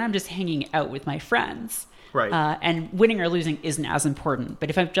because then I'm just hanging out with my friends. Right. And winning or losing isn't as important. But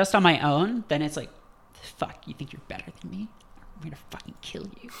if I'm just on my own, then it's like, fuck, you think you're better than me? I'm going to fucking kill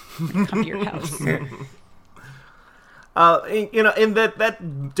you. I'm going to come to your house. You know, and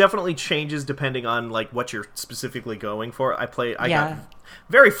that definitely changes depending on like what you're specifically going for. I got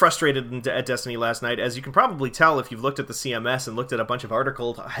very frustrated at Destiny last night, as you can probably tell if you've looked at the CMS and looked at a bunch of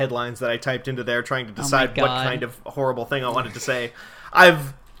article headlines that I typed into there trying to decide what kind of horrible thing I wanted to say.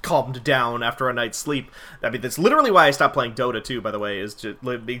 I've calmed down after a night's sleep. I mean, that's literally why I stopped playing Dota too, by the way, is just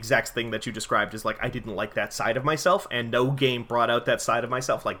the exact thing that you described, is like I didn't like that side of myself, and no game brought out that side of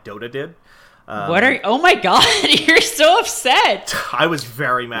myself like Dota did. Oh my god, you're so upset. I was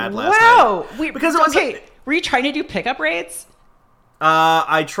very mad last night. Wait, because it was were you trying to do pickup raids?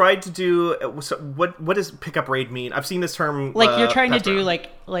 I tried to do. So what does pickup raid mean? I've seen this term. Like you're trying to do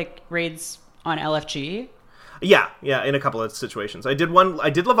like raids on LFG. Yeah, in a couple of situations. I did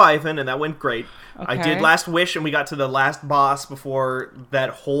Leviathan, and that went great. Okay. I did Last Wish, and we got to the last boss before that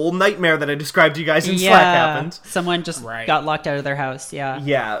whole nightmare that I described to you guys in Slack happened. Someone just got locked out of their house, Yeah,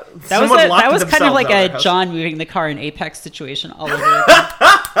 that was kind of like a John moving the car in Apex situation all over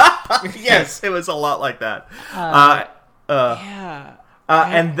again. Yes, it was a lot like that. Yeah.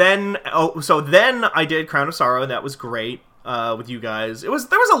 And then, then I did Crown of Sorrow, and that was great. With you guys, there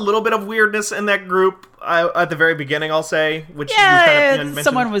was a little bit of weirdness in that group at the very beginning, I'll say, which you kind of mentioned.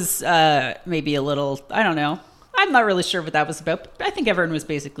 Someone was maybe a little, I don't know, I'm not really sure what that was about, but I think everyone was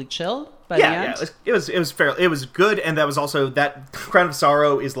basically chill by the end. It was fair. It was good, and that was also that Crown of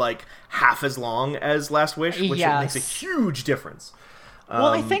Sorrow is like half as long as Last Wish, which makes a huge difference. Well,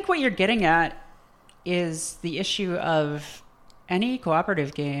 I think what you're getting at is the issue of any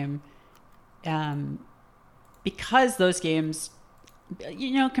cooperative game. Because those games,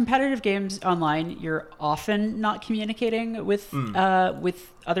 you know, competitive games online, you're often not communicating with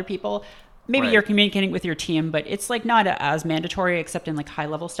other people. Maybe you're communicating with your team, but it's like not as mandatory, except in like high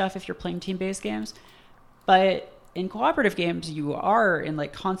level stuff if you're playing team-based games. But in cooperative games, you are in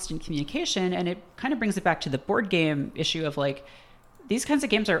like constant communication, and it kind of brings it back to the board game issue of like, these kinds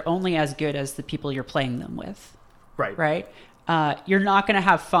of games are only as good as the people you're playing them with. Right? You're not going to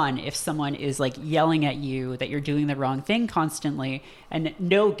have fun if someone is like yelling at you that you're doing the wrong thing constantly, and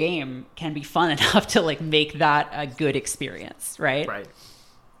no game can be fun enough to like make that a good experience, right? Right.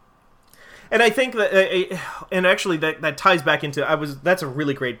 And I think that, and actually that ties back into, that's a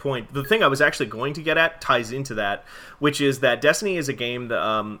really great point. The thing I was actually going to get at ties into that, which is that Destiny is a game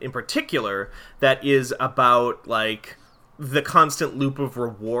that, in particular, that is about like the constant loop of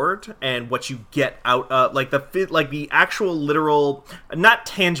reward and what you get out, like the actual literal, not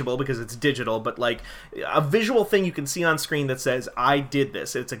tangible because it's digital, but like a visual thing you can see on screen that says, I did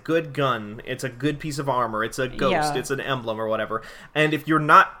this. It's a good gun. It's a good piece of armor. It's a ghost. It's an emblem or whatever. And if you're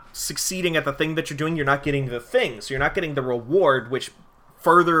not succeeding at the thing that you're doing, you're not getting the thing. So you're not getting the reward, which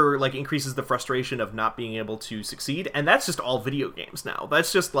further like increases the frustration of not being able to succeed. And that's just all video games now.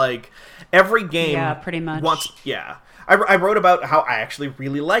 That's just like every game pretty much wants. I wrote about how I actually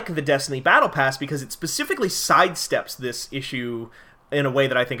really like the Destiny Battle Pass because it specifically sidesteps this issue in a way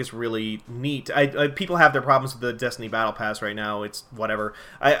that I think is really neat. People have their problems with the Destiny Battle Pass right now. It's whatever.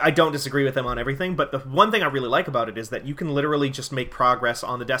 I don't disagree with them on everything, but the one thing I really like about it is that you can literally just make progress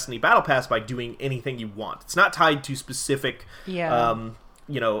on the Destiny Battle Pass by doing anything you want. It's not tied to specific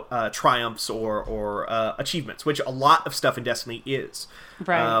triumphs or achievements, which a lot of stuff in Destiny is.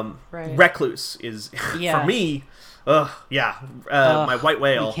 Right. Recluse is, for me... my white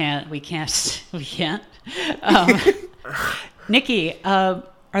whale. We can't. Nikki, are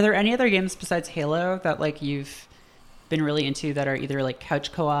there any other games besides Halo that like you've been really into that are either like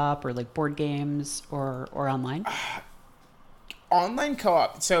couch co-op or like board games or online? Online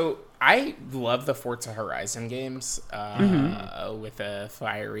co-op. So I love the Forza Horizon games with a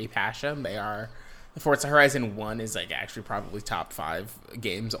fiery passion. They are. The Forza Horizon 1 is like actually probably top 5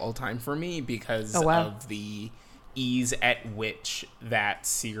 games all time for me because of the ease at which that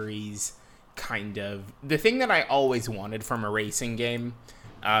series kind of... The thing that I always wanted from a racing game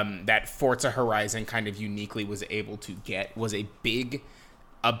that Forza Horizon kind of uniquely was able to get was a big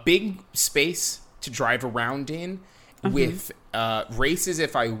space to drive around in with races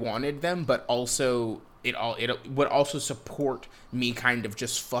if I wanted them, but also... It would also support me kind of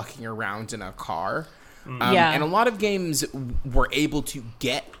just fucking around in a car. And a lot of games were able to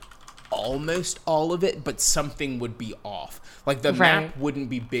get almost all of it, but something would be off. Like the map wouldn't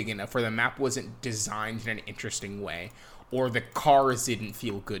be big enough, or the map wasn't designed in an interesting way, or the cars didn't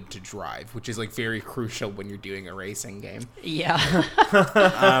feel good to drive, which is like very crucial when you're doing a racing game. Yeah.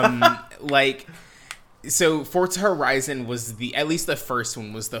 So Forza Horizon was at least the first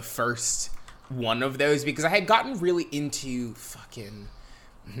one was the first one of those, because I had gotten really into fucking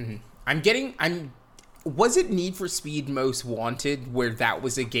was it Need for Speed Most Wanted, where that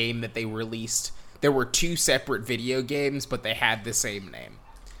was a game that they released? There were 2 separate video games, but they had the same name.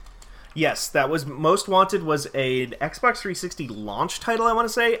 Yes, that was Most Wanted was an Xbox 360 launch title, I want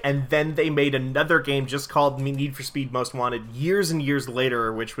to say, and then they made another game just called Need for Speed Most Wanted years and years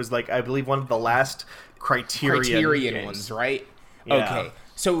later, which was like, I believe, one of the last Criterion ones, right? Yeah. Okay.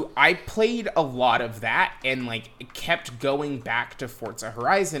 So I played a lot of that and like kept going back to Forza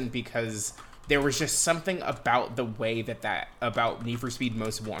Horizon because there was just something about the way about Need for Speed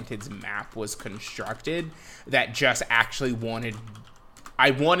Most Wanted's map was constructed that just actually I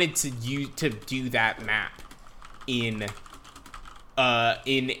wanted to do that map in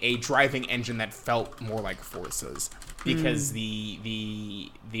a driving engine that felt more like Forza's, because the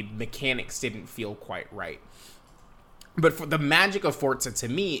mechanics didn't feel quite right. But for the magic of Forza to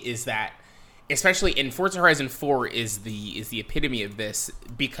me is that, especially in Forza Horizon 4 is the epitome of this,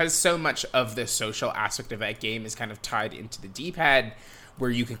 because so much of the social aspect of that game is kind of tied into the D-pad, where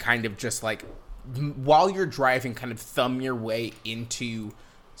you can kind of just like, while you're driving, kind of thumb your way into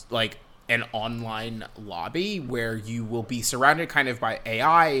like an online lobby where you will be surrounded kind of by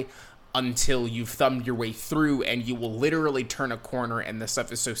AI until you've thumbed your way through, and you will literally turn a corner, and the stuff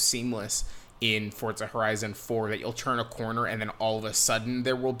is so seamless in Forza Horizon 4 that you'll turn a corner and then all of a sudden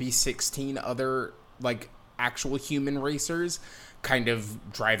there will be 16 other like actual human racers kind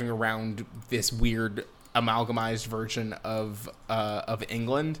of driving around this weird amalgamized version of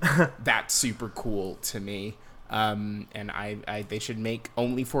England. That's super cool to me. And I they should make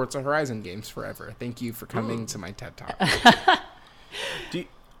only Forza Horizon games forever. Thank you for coming to my TED Talk.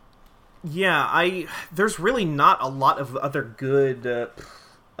 There's really not a lot of other good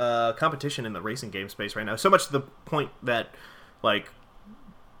competition in the racing game space right now. So much to the point that, like,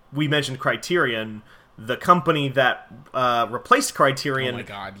 we mentioned Criterion, the company that replaced Criterion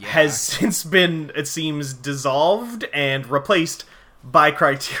has since been, it seems, dissolved and replaced by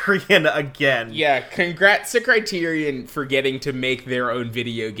Criterion again. Yeah, congrats to Criterion for getting to make their own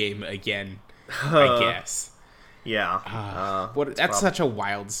video game again, I guess. Yeah. That's such a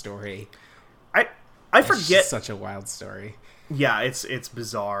wild story. I forget. Such a wild story. Yeah, it's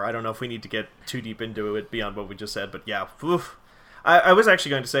bizarre. I don't know if we need to get too deep into it beyond what we just said, but yeah. Oof. I was actually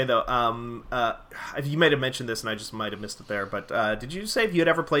going to say, though, you might have mentioned this and I just might have missed it there, but did you say if you had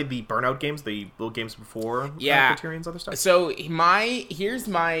ever played the Burnout games, the little games before Criterion's other stuff? So here's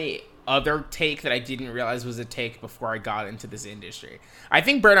my other take that I didn't realize was a take before I got into this industry. I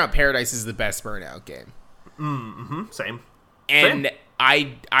think Burnout Paradise is the best Burnout game. Same. And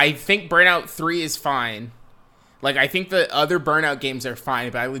I think Burnout 3 is fine. Like, I think the other Burnout games are fine,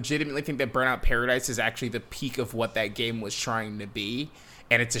 but I legitimately think that Burnout Paradise is actually the peak of what that game was trying to be,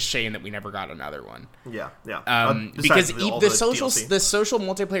 and it's a shame that we never got another one. Yeah. Because the social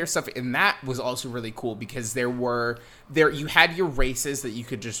multiplayer stuff in that was also really cool, because you had your races that you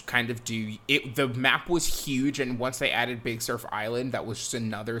could just kind of do. The map was huge, and once they added Big Surf Island, that was just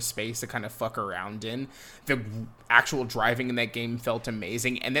another space to kind of fuck around in. The actual driving in that game felt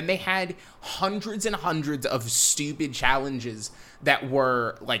amazing, and then they had hundreds and hundreds of stupid challenges that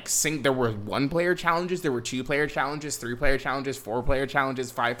were like there were 1-player challenges, there were 2-player challenges, 3-player challenges, 4-player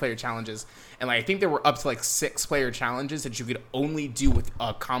challenges, 5-player challenges, and like I think there were up to like 6-player challenges that you could only do with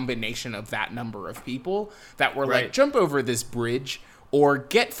a combination of that number of people that were like, jump over this bridge or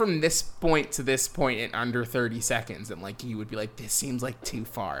get from this point to this point in under 30 seconds. And like, you would be like, this seems like too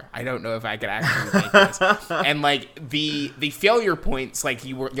far. I don't know if I could actually make this. And like the failure points, like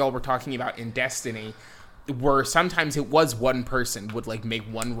y'all were talking about in Destiny, where sometimes it was one person would like make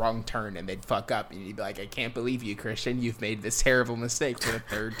one wrong turn and they'd fuck up, and you'd be like, I can't believe you, Christian, you've made this terrible mistake for the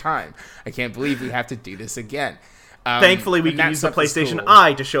third time. I can't believe we have to do this again. Thankfully, we can use the PlayStation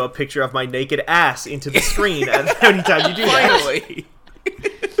Eye to show a picture of my naked ass into the screen anytime you do that.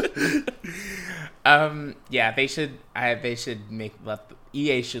 Finally. Yeah,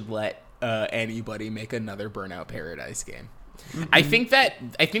 EA should let anybody make another Burnout Paradise game. Mm-hmm. I think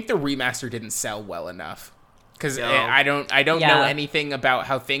the remaster didn't sell well enough, because I don't know anything about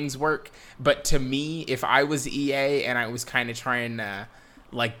how things work. But to me, if I was EA and I was kind of trying to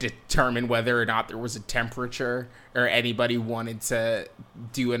like determine whether or not there was a temperature or anybody wanted to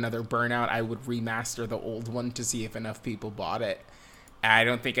do another Burnout, I would remaster the old one to see if enough people bought it. I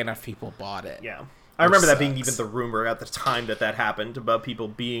don't think enough people bought it. Yeah. I remember that being even the rumor at the time that happened, about people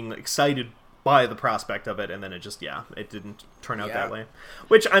being excited by the prospect of it, and then it just, it didn't turn out that way.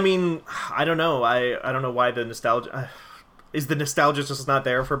 Which, I mean, I don't know. I don't know why the nostalgia... is the nostalgia just not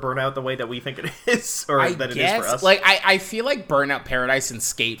there for Burnout the way that we think it is? Or that it is for us? Like, I feel like Burnout Paradise and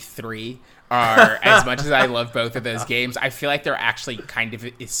Skate 3 are, as much as I love both of those games, I feel like they're actually kind of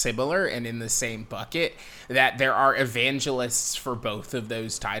similar and in the same bucket, that there are evangelists for both of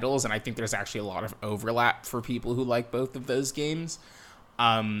those titles, and I think there's actually a lot of overlap for people who like both of those games.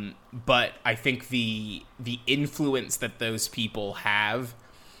 But I think the influence that those people have,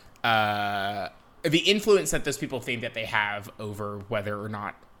 the influence that those people think that they have over whether or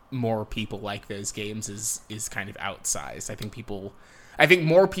not more people like those games is kind of outsized. I think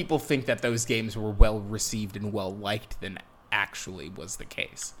more people think that those games were well received and well liked than actually was the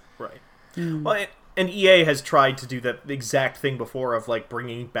case. Right. Well, and EA has tried to do that exact thing before, of like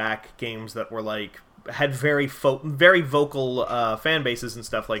bringing back games that were like had very vocal fan bases and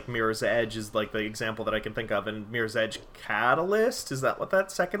stuff. Like Mirror's Edge is like the example that I can think of, and Mirror's Edge Catalyst, is that what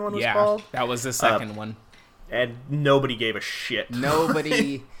that second one was called? That was the second one. And nobody gave a shit.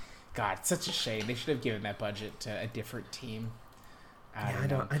 Nobody. God, it's such a shame. They should have given that budget to a different team.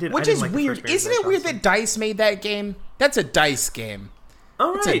 Which is weird. Isn't it weird that DICE made that game? That's a DICE game.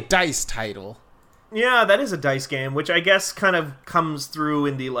 Oh, right. It's a DICE title. Yeah, that is a DICE game, which I guess kind of comes through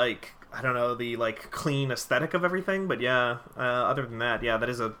in the, like, I don't know, the, like, clean aesthetic of everything. But yeah, other than that, that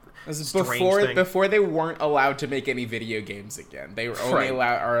is a strange thing. Before they weren't allowed to make any video games again. They were only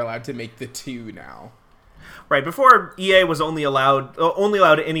allowed to make the 2 now. Right, before EA was only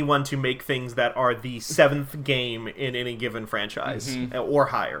allowed anyone to make things that are the 7th game in any given franchise, or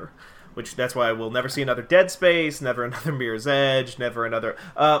higher. Which, that's why we'll never see another Dead Space, never another Mirror's Edge, never another...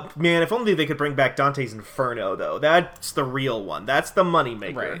 man, if only they could bring back Dante's Inferno, though. That's the real one. That's the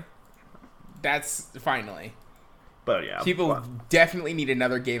moneymaker. Right. That's, finally. But yeah. People definitely need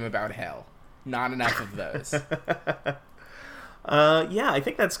another game about hell. Not enough of those. I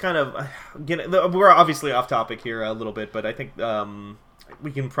think that's kind of... we're obviously off topic here a little bit, but I think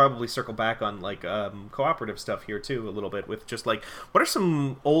we can probably circle back on, like, cooperative stuff here, too, a little bit, with just, like, what are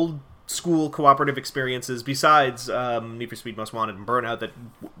some old school cooperative experiences besides Need for Speed Most Wanted and Burnout that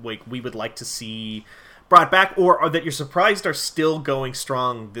we would like to see brought back, or that you're surprised are still going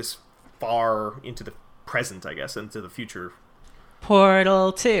strong this far into the present, I guess, into the future?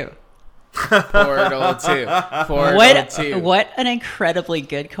 Portal 2. Portal 2. What an incredibly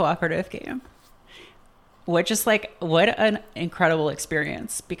good cooperative game. What an incredible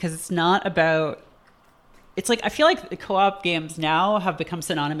experience, because it's not about... It's like, I feel like the co-op games now have become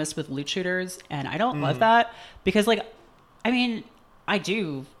synonymous with loot shooters, and I don't love that, because, like, I mean, I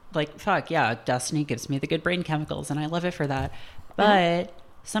do, like, fuck, yeah, Destiny gives me the good brain chemicals, and I love it for that. But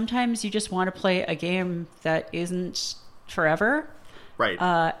sometimes you just want to play a game that isn't forever. Right.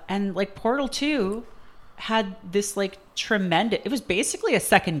 And, like, Portal 2 had this, like, tremendous... It was basically a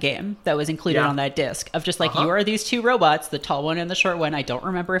second game that was included on that disc, of just, like, you are these two robots, the tall one and the short one. I don't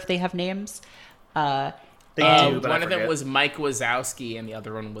remember if they have names. They do, but one of them was Mike Wazowski, and the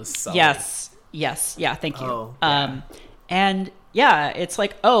other one was Sully. Yes. Yeah, thank you. Oh, yeah. And, yeah, it's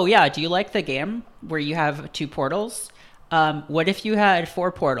like, oh, yeah, do you like the game where you have 2 portals? What if you had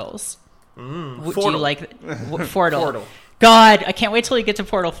 4 portals? Do you like... Portal. God, I can't wait till you get to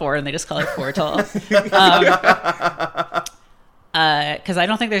Portal 4 and they just call it Portal. Because I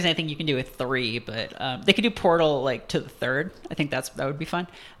don't think there's anything you can do with 3, but they could do Portal, like, to the 3rd. I think that would be fun.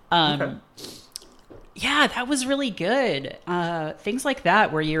 Okay. Yeah, that was really good. Things like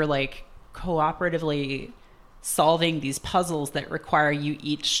that, where you're, like, cooperatively solving these puzzles that require you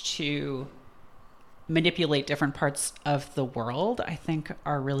each to manipulate different parts of the world, I think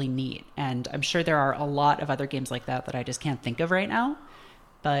are really neat. And I'm sure there are a lot of other games like that I just can't think of right now.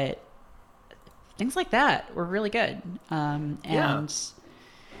 But things like that were really good. And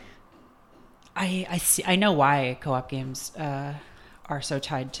I see. I know why co-op games are so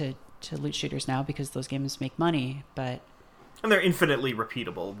tied to loot shooters now, because those games make money. But and they're infinitely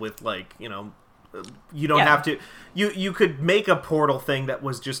repeatable with, like, you know, you don't have to. You could make a Portal thing that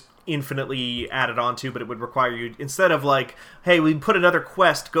was just infinitely added onto, but it would require you, instead of like, hey, we put another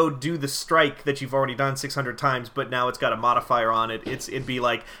quest, go do the strike that you've already done 600 times, but now it's got a modifier on it. It'd be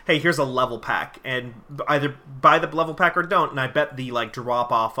like, hey, here's a level pack, and either buy the level pack or don't. And I bet the like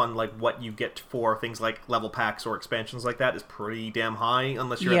drop off on like what you get for things like level packs or expansions like that is pretty damn high,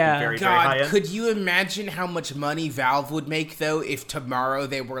 unless you're at the very, very high end. Could you imagine how much money Valve would make though if tomorrow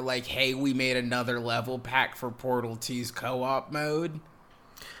they were like, hey, we made another level pack for Portal 2's co-op mode?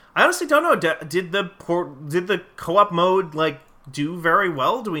 I honestly don't know. Did the co-op mode like do very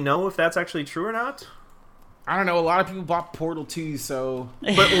well? Do we know if that's actually true or not? I don't know. A lot of people bought Portal 2, so.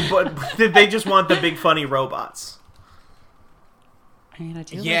 But did they just want the big funny robots? I mean, I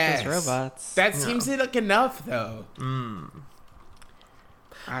do like those robots. That seems like enough, though.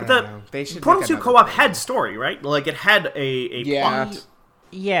 I don't know. They should. Portal 2 co-op had story, right? Like it had a plot.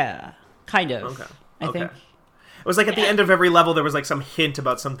 Yeah, kind of. Okay. I think. It was like at the end of every level, there was like some hint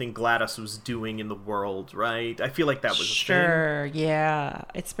about something GLaDOS was doing in the world, right? I feel like that was a thing. Yeah.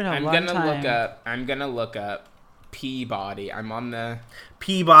 It's been a long time. I'm gonna look up Peabody. I'm on the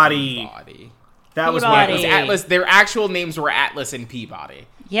Peabody. That was what it was. Atlas. Their actual names were Atlas and Peabody.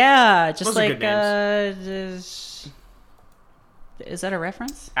 Yeah, just those are like good names. Is that a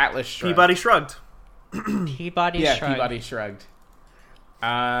reference? Atlas Shrugged. Peabody Shrugged. Peabody Shrugged. Peabody Shrugged.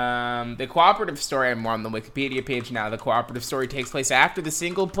 The cooperative story, I'm on the Wikipedia page now. The cooperative story takes place after the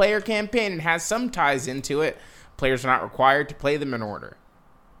single-player campaign and has some ties into it. Players are not required to play them in order.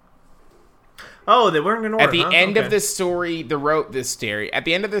 Oh, they weren't in order. At the end of the story, At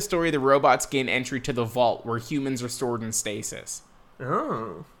the end of the story, the robots gain entry to the vault where humans are stored in stasis.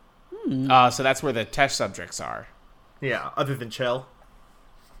 Oh. So that's where the test subjects are. Yeah, other than Chell.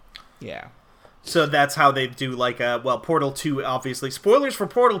 Yeah. So that's how they do, like, Portal 2, obviously. Spoilers for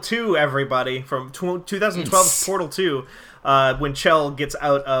Portal 2, everybody, from 2012's Portal 2, when Chell gets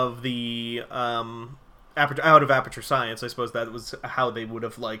out of the, Aperture Science. I suppose that was how they would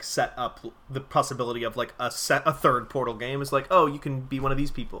have, like, set up the possibility of, like, a third Portal game. It's like, oh, you can be one of these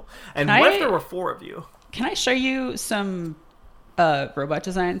people. And what if there were 4 of you? Can I show you some robot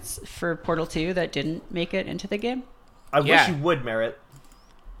designs for Portal 2 that didn't make it into the game? I wish you would, Merritt.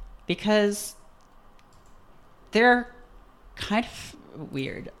 Because they're kind of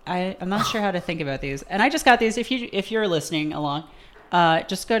weird. I'm not sure how to think about these. And I just got these. If you're listening along,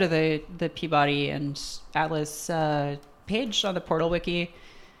 just go to the Peabody and Atlas page on the Portal Wiki.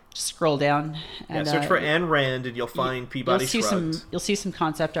 Just scroll down. And, search for Ayn Rand and you'll find Peabody Shrugged. You'll see some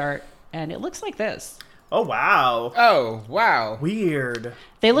concept art, and it looks like this. Oh, wow. Oh, wow. Weird.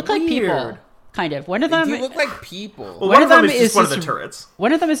 They look like people. Kind of. One of them. They do look like people. Well, one of them is just one of the turrets.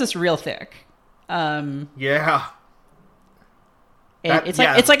 One of them is just real thick. Yeah.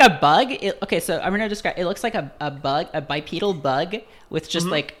 It's like a bug. So I'm gonna describe. It looks like a bug, a bipedal bug with just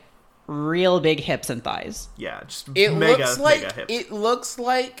like real big hips and thighs. Yeah, just mega hips. It looks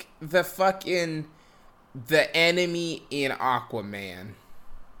like the enemy in Aquaman.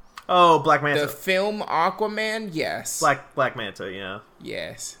 Oh, Black Manta. The film Aquaman, yes. Black Manta, yeah.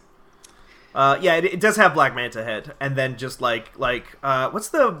 Yes. It does have Black Manta head, and then just like what's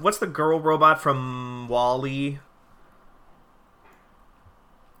the girl robot from WALL-E?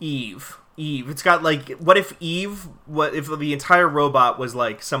 Eve. It's got like, what if the entire robot was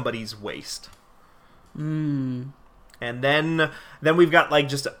like somebody's waist? And then we've got like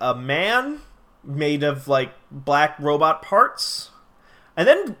just a man made of like black robot parts. And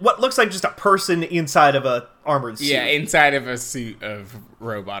then what looks like just a person inside of a armored suit. Yeah, inside of a suit of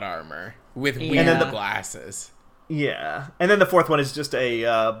robot armor with weird glasses. Yeah. And then the fourth one is just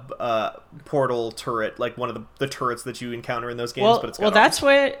a portal turret, like one of the turrets that you encounter in those games. That's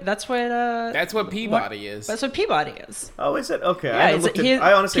what Peabody is. That's what Peabody is. Oh, is it? Okay. Yeah,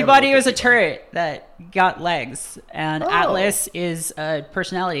 I honestly Peabody was a turret that got legs, and Atlas is a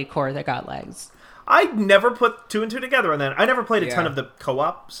personality core that got legs. I never put 2 and 2 together on that. I never played a ton of the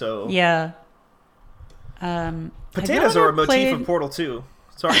co-op, so... Yeah. Potatoes are a motif of Portal 2.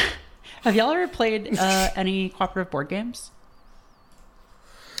 Sorry. Have y'all ever played any cooperative board games?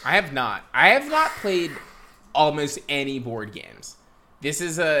 I have not. I have not played almost any board games. This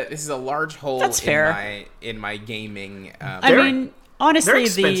is a large hole in my gaming. I mean,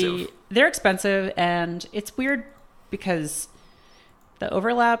 honestly, they're expensive, and it's weird because the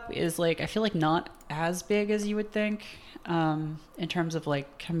overlap is like, I feel like not as big as you would think in terms of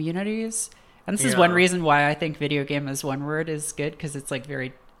like communities. And this is one reason why I think video game as one word is good, because it's like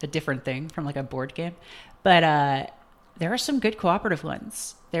very a different thing from like a board game. But there are some good cooperative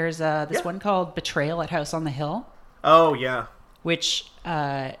ones. There's this one called Betrayal at House on the Hill. Oh, yeah. Which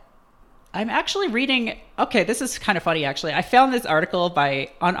I'm actually reading. Okay, this is kind of funny, actually. I found this article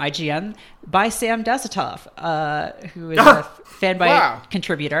on IGN by Sam Desitoff, who is a Fanbyte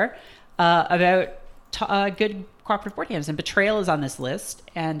contributor, about good cooperative board games. And Betrayal is on this list.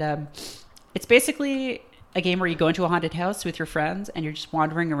 And it's basically a game where you go into a haunted house with your friends and you're just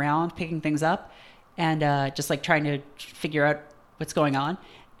wandering around, picking things up, and just like trying to figure out what's going on.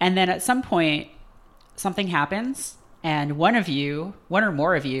 And then at some point, something happens, and one or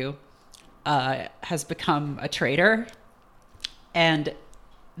more of you, has become a traitor. And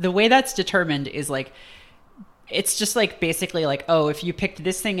the way that's determined is like, it's just like basically like, oh, if you picked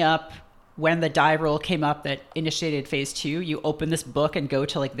this thing up when the die roll came up that initiated phase 2, you open this book and go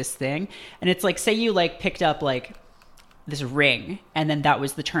to like this thing. And it's like, say you like picked up like this ring, and then that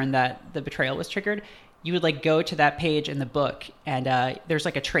was the turn that the betrayal was triggered. You would like go to that page in the book, and there's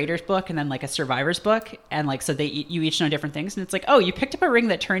like a traitor's book and then like a survivor's book, and like so you each know different things. And it's like, oh, you picked up a ring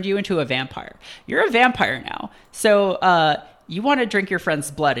that turned you into a vampire. You're a vampire now, so you want to drink your friend's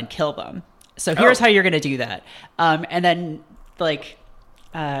blood and kill them. So here's how you're gonna do that. And then like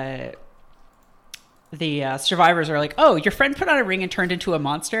the survivors are like, oh, your friend put on a ring and turned into a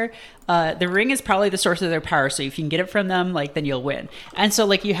monster. The ring is probably the source of their power, so if you can get it from them, like, then you'll win. And so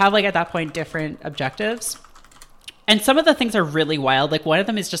like you have like at that point different objectives, and some of the things are really wild. Like one of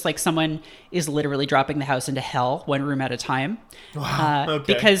them is just like someone is literally dropping the house into hell, one room at a time. Wow.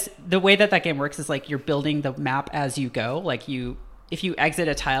 Okay. Because the way that game works is like you're building the map as you go. Like if you exit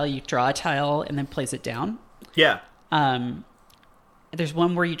a tile, you draw a tile and then place it down. Yeah. There's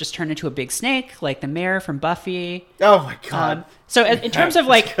one where you just turn into a big snake, like the mayor from Buffy. Oh my god! So in terms of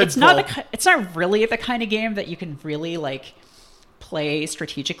like, it's not really the kind of game that you can really like play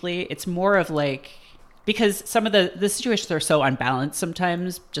strategically. It's more of like, because some of the situations are so unbalanced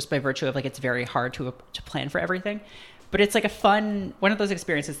sometimes, just by virtue of like it's very hard to plan for everything. But it's like a fun one of those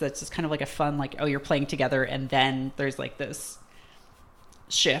experiences that's just kind of like a fun like, oh, you're playing together, and then there's like this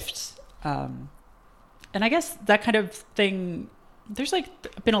shift, and I guess that kind of thing. There's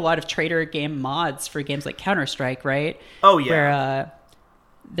like been a lot of traitor game mods for games like Counter-Strike, right? Oh yeah. Where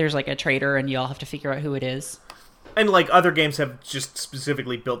there's like a traitor and you all have to figure out who it is. And like other games have just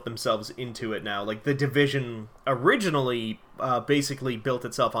specifically built themselves into it now. Like The Division originally basically built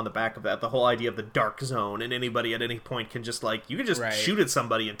itself on the back of that. The whole idea of the dark zone, and anybody at any point can just like, you can just shoot at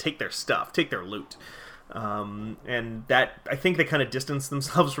somebody and take their stuff, take their loot. And that, I think they kind of distanced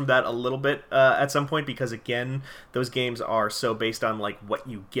themselves from that a little bit at some point, because again, those games are so based on like what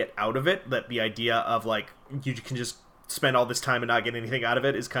you get out of it, that the idea of like you can just spend all this time and not get anything out of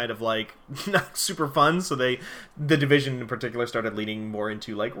it is kind of like not super fun. So The Division in particular started leaning more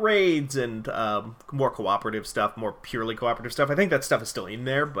into like raids and more cooperative stuff, more purely cooperative stuff. I think that stuff is still in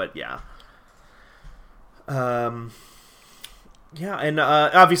there, but yeah. Yeah, and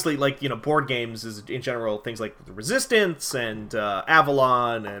obviously, like, you know, board games is in general things like Resistance and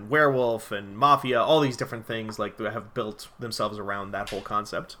Avalon and Werewolf and Mafia, all these different things like have built themselves around that whole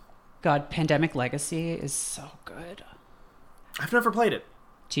concept. God, Pandemic Legacy is so good. I've never played it.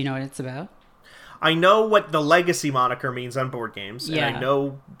 Do you know what it's about? I know what the Legacy moniker means on board games, and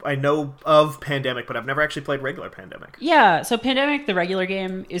I know of Pandemic, but I've never actually played regular Pandemic. Yeah, so Pandemic, the regular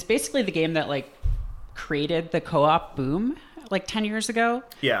game, is basically the game that like created the co-op boom like 10 years ago.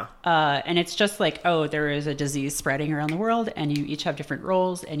 Yeah. And it's just like, oh, there is a disease spreading around the world, and you each have different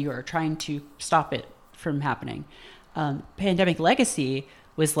roles, and you are trying to stop it from happening. Pandemic Legacy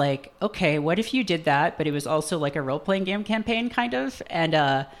was like, okay, what if you did that, but it was also like a role-playing game campaign, kind of, and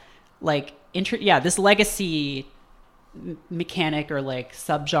this legacy mechanic or like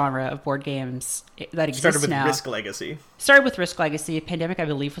subgenre of board games that exists now. Started with Risk Legacy. Pandemic, I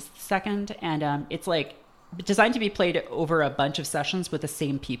believe, was the second, and it's like designed to be played over a bunch of sessions with the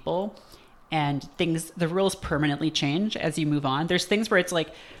same people, and the rules permanently change as you move on. There's things where it's like,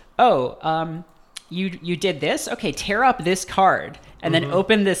 oh, you did this, okay, tear up this card and then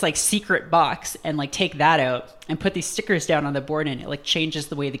open this like secret box and like take that out and put these stickers down on the board, and it like changes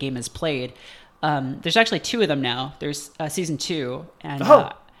the way the game is played. There's actually 2 of them now. There's season 2, and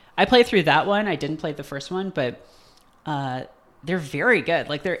I played through that one. I didn't play the first one, but they're very good.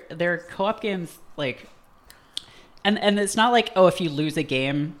 Like they're co-op games, like. And it's not like, oh, if you lose a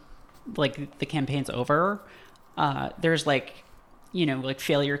game, like the campaign's over. There's like, you know, like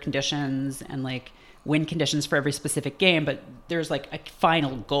failure conditions and like win conditions for every specific game, but there's like a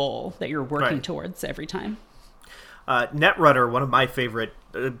final goal that you're working towards every time. Netrunner, one of my favorite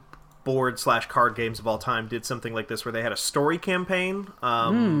board/card games of all time did something like this, where they had a story campaign,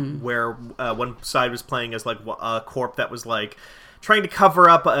 where one side was playing as like a corp that was like trying to cover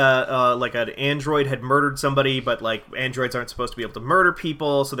up like an android had murdered somebody, but like androids aren't supposed to be able to murder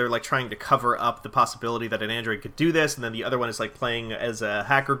people, so they're like trying to cover up the possibility that an android could do this. And then the other one is like playing as a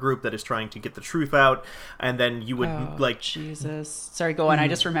hacker group that is trying to get the truth out. And then you would Jesus, sorry, go on. I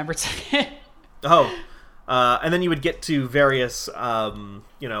just remembered something. And then you would get to various, like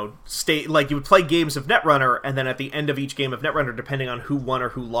you would play games of Netrunner, and then at the end of each game of Netrunner, depending on who won or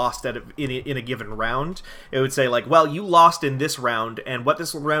who lost in a given round, it would say like, well, you lost in this round, and what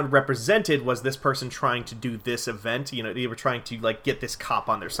this round represented was this person trying to do this event. You know, they were trying to like get this cop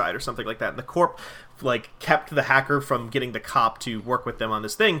on their side or something like that. And the corp like kept the hacker from getting the cop to work with them on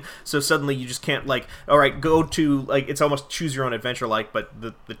this thing. So suddenly you just can't like, all right, go to like, it's almost choose your own adventure like, but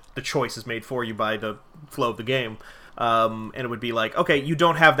the choice is made for you by the flow of the game. And it would be like, okay, you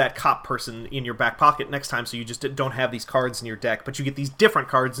don't have that cop person in your back pocket next time, so you just don't have these cards in your deck, but you get these different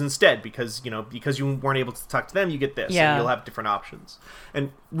cards instead because you weren't able to talk to them. You get this, and you'll have different options.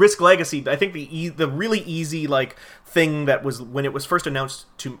 And Risk Legacy, I think the really easy like thing that was when it was first announced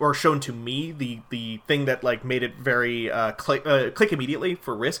to or shown to me, the thing that like made it very click immediately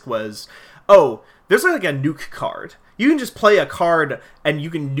for Risk was, oh, there's like a nuke card. You can just play a card and you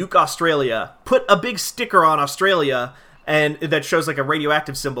can nuke Australia, put a big sticker on Australia, and that shows like a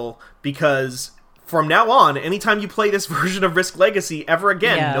radioactive symbol, because from now on, anytime you play this version of Risk Legacy ever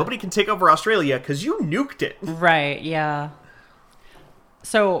again, nobody can take over Australia because you nuked it. Right, yeah.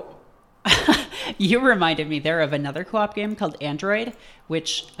 So you reminded me there of another co-op game called Android,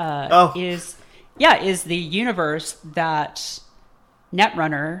 which is the universe that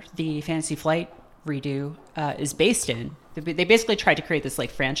Netrunner, the Fantasy Flight redo, is based in. They basically tried to create this like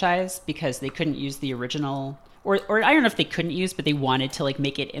franchise because they couldn't use the original, or I don't know if they couldn't use, but they wanted to like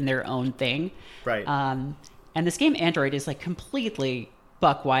make it in their own thing. Right. And this game Android is like completely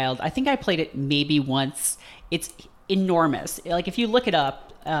buck wild. I think I played it maybe once. It's enormous. Like if you look it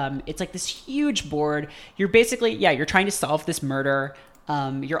up, it's like this huge board. You're basically, you're trying to solve this murder.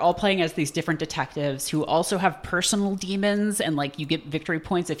 You're all playing as these different detectives who also have personal demons, and like you get victory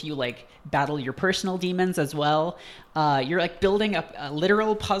points if you like battle your personal demons as well. You're like building up a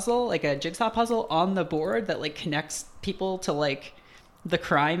literal puzzle, like a jigsaw puzzle on the board that like connects people to like the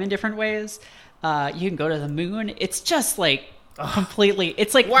crime in different ways. You can go to the moon. It's just like completely,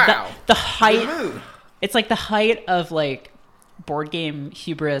 it's like the height. It's like the height of like board game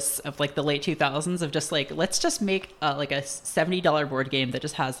hubris of like the late 2000s of just like, let's just make like a $70 board game that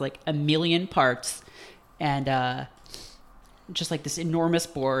just has like a million parts and just like this enormous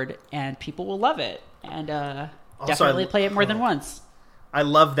board, and people will love it, and definitely play it more than once. I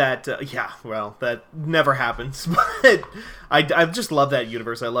love that. Well, that never happens, but I just love that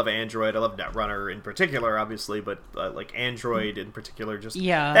universe. I love Android. I love Netrunner in particular, obviously, but like Android in particular. Just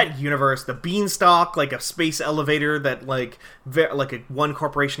that universe, the Beanstalk, like a space elevator that like one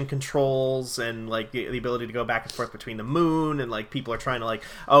corporation controls, and like the ability to go back and forth between the moon, and like people are trying to like,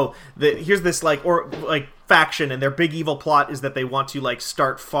 here's this like faction, and their big evil plot is that they want to like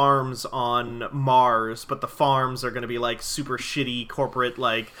start farms on Mars, but the farms are going to be like super shitty corporate,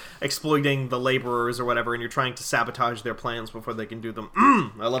 like exploiting the laborers or whatever, and you're trying to sabotage their plans before they can do them.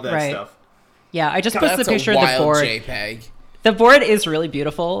 I love that stuff. Yeah, I just posted a picture of the board. JPEG. The board is really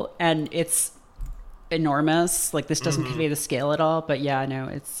beautiful, and it's enormous. Like this doesn't convey the scale at all, but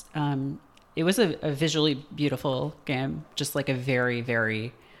it's it was a visually beautiful game, just like a very,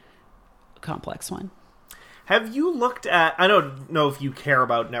 very complex one. Have you looked at, I don't know if you care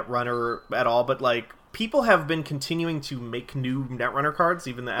about Netrunner at all, but like people have been continuing to make new Netrunner cards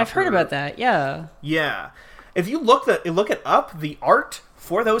even after... I've heard about that, yeah. Yeah. If you look it up, the art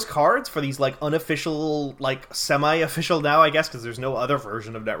for those cards, for these like unofficial, like semi-official now, I guess, because there's no other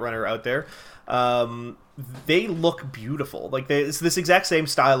version of Netrunner out there, they look beautiful. Like it's this exact same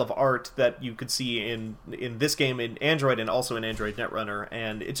style of art that you could see in this game in Android and also in Android Netrunner,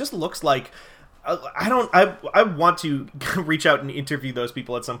 and it just looks like... I want to reach out and interview those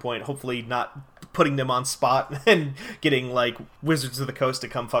people at some point, hopefully not putting them on spot and getting like Wizards of the Coast to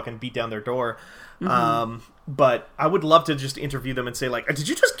come fucking beat down their door. But I would love to just interview them and say like, did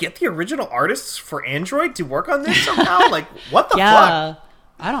you just get the original artists for Android to work on this somehow? Like, what the fuck?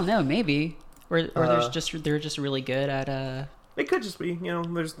 I don't know, maybe. Or they're just really good at It could just be,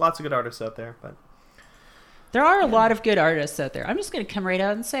 there's lots of good artists out there, but there are a lot of good artists out there. I'm just gonna come right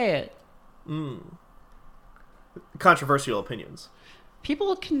out and say it. Controversial opinions.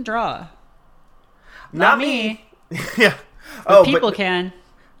 People can draw. Not me. Yeah. But people can.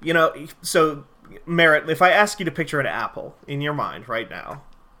 So Merritt, if I ask you to picture an apple in your mind right now,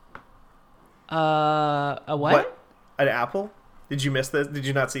 A what? An apple? Did you miss this? Did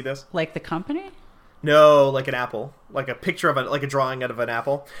you not see this? Like the company? No, like an apple, like a picture of like a drawing out of an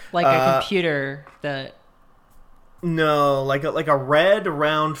apple, Like a computer that. No, like a red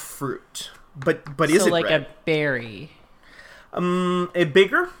round fruit, but is So it like red? a berry. A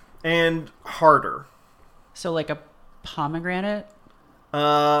bigger and harder. So like a pomegranate.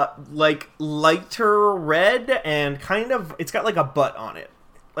 Like lighter red and kind of it's got like a butt on it.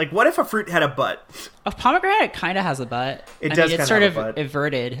 Like what if a fruit had a butt? A pomegranate kind of has a butt. It I does mean, kinda it's sort have of a butt.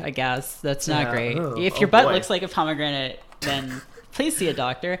 inverted, I guess. That's not Yeah. great. Oh, If oh your butt boy. looks like a pomegranate, then please see a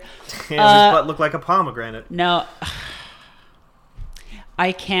doctor. Yeah, his butt looked like a pomegranate. No,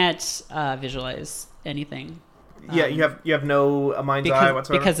 I can't visualize anything Yeah, you have no mind's eye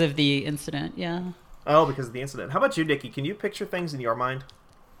whatsoever. because of the incident. Yeah. Oh, because of the incident. How about you, Nikki? Can you picture things in your mind?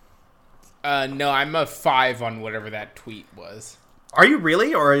 No, I'm a 5 on whatever that tweet was. Are you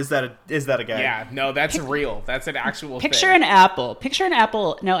really, or is that a guy? Yeah, no, that's real. That's an actual Picture thing. an apple. Picture an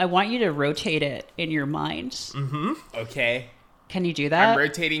apple. No, I want you to rotate it in your mind. Okay. Can you do I'm that?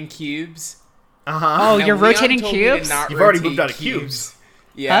 rotating cubes. Uh huh. Oh, Now, you're Leon rotating told me to cubes? not You've already rotate moved out of cubes.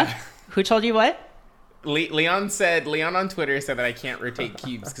 Yeah. Huh? Who told you what? Leon on Twitter said that I can't rotate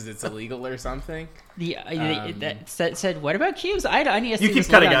cubes because it's illegal or something. That said, what about cubes? I need to see You keep this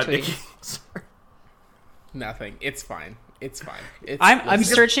cutting Leon out, tweet. Nikki. Sorry. Nothing. It's fine. It's fine. I'm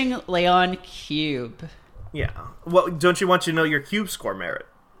searching Leon Cube. Yeah. Well, don't you want to know your cube score merit?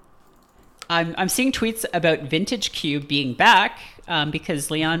 I'm seeing tweets about Vintage Cube being back because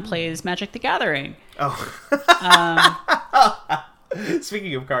Leon plays Magic the Gathering. Oh.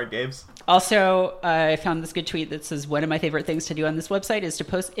 Speaking of card games. Also, I found this good tweet that says, one of my favorite things to do on this website is to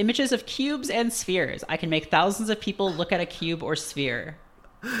post images of cubes and spheres. I can make thousands of people look at a cube or sphere.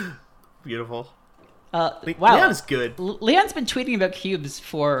 Beautiful. Wow. Leon is good. Leon's been tweeting about cubes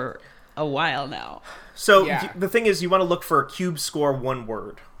for a while now. So Yeah. the thing is, you want to look for a cube score, one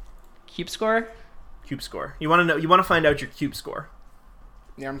word. Cube score? Cube score. You want to know. You want to find out your cube score.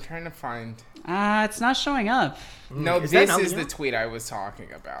 Yeah, I'm trying to find. It's not showing up. No, Is that this how is Leon- the tweet I was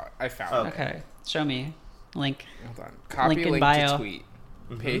talking about. I found it. Okay, show me. Link. Hold on. Copy Link in link bio. to tweet.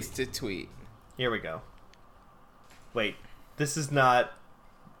 Paste to tweet. Here we go. Wait, this is not.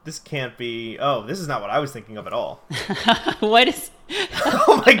 This can't be. Oh, this is not what I was thinking of at all. What is...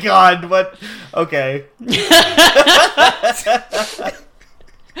 Oh my god! What? Okay.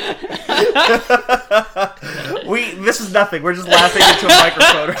 This is nothing. We're just laughing into a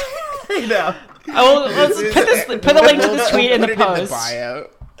microphone right now. Oh, let's put the link to this tweet in the Put it post. in the bio.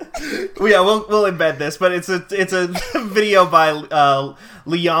 Well, yeah, we'll embed this, but it's a video by Leon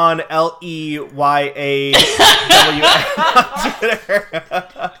Leyyaw on Twitter.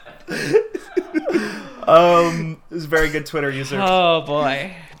 This is a very good Twitter user. Oh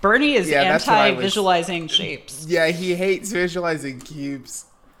boy, Bernie is Yeah, that's what I was- anti-visualizing shapes. Yeah, he hates visualizing cubes.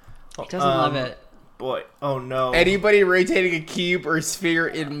 He doesn't love it. Boy, oh no. Anybody rotating a cube or sphere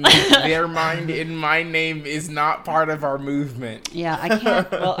in their mind in my name is not part of our movement. Yeah, I can't.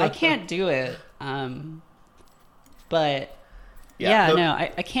 Well, I can't do it. But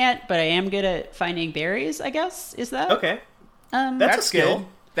I can't. But I am good at finding berries. I guess is that Okay, Um, that's a skill. good.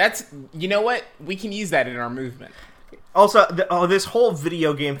 That's, you know what? We can use that in our movement. Also, this whole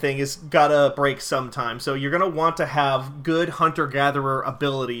video game thing is gotta break sometime. So you're gonna want to have good hunter-gatherer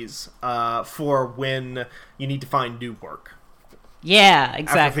abilities for when you need to find new work yeah,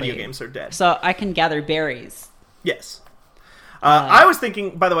 exactly. after video games are dead. So I can gather berries. Yes. I was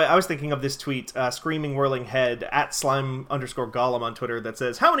thinking, by the way, of this tweet, Screaming Whirling Head, @slime_golem on Twitter, that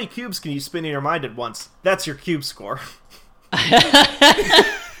says, how many cubes can you spin in your mind at once? That's your cube score.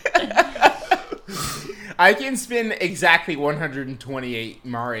 I can spin exactly 128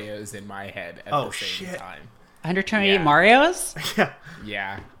 Marios in my head at the same shit. time. 128 Yeah. Marios, Yeah.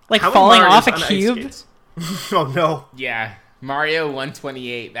 Yeah. like How many falling Marios off a on ice cube. skates? Oh no. Yeah. Mario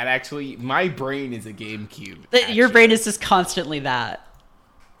 128. That actually, my brain is a GameCube. Your actually. brain is just constantly that.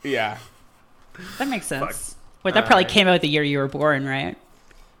 Yeah. That makes sense. Wait, that probably came out the year you were born, right?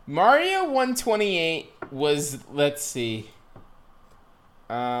 Mario 128 was, let's see,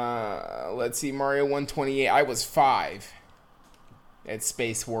 Mario 128, I was 5 at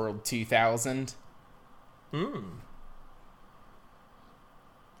Space World 2000. Remember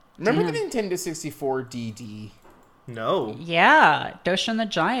the Nintendo 64 DD? No. Yeah, Doshin the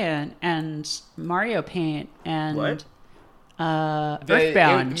Giant and Mario Paint and What?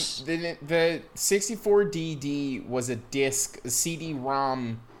 Earthbound. The 64 DD was a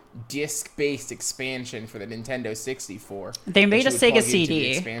CD-ROM disc-based expansion for the Nintendo 64. They made which a you would Sega plug into the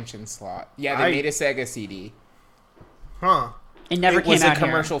CD. expansion slot. Yeah, they made a Sega CD. Huh. It never It came was out a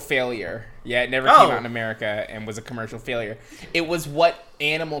commercial failure. Yeah, it never came out in America and was a commercial failure. It was what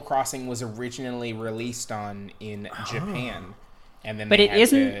Animal Crossing was originally released on in Japan, and then But they it had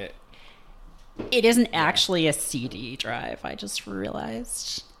isn't- to- It isn't actually a CD drive. I just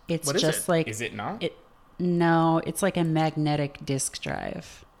realized it's What is just it? like Is it not? No, it's like a magnetic disc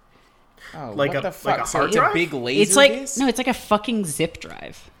drive. Oh, Like what a- the fuck? like a So hard it's drive? a big laser It's like disc? no, it's like a fucking zip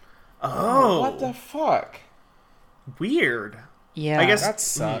drive. Oh, What the fuck? weird. Yeah, I guess- That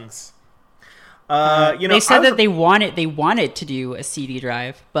sucks. You know, they said I was that they wanted to do a CD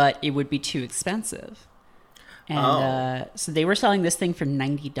drive, but it would be too expensive. And so they were selling this thing for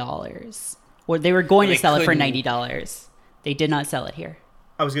 $90, or they were going They to sell it for couldn't- $90. They did not sell it here.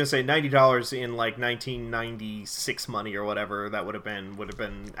 I was gonna say $90 in like 1996 money or whatever. That would have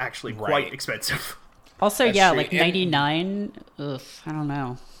been actually quite Right. expensive. Also, That's yeah, true. like And- 99. Ugh, I don't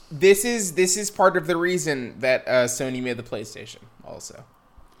know. This is part of the reason that Sony made the PlayStation. Also,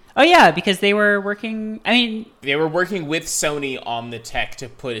 Oh yeah, because they were working. I mean, they were working with Sony on the tech to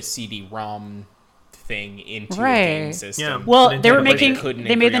put a CD-ROM thing into a Right. game system. Yeah. well, The they were Nintendo making. couldn't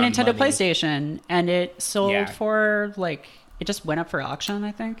They made the agree on Nintendo money. PlayStation, and it sold Yeah. for like it just went up for auction.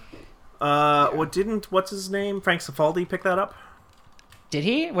 I think. What's his name? Frank Cifaldi pick that up? Did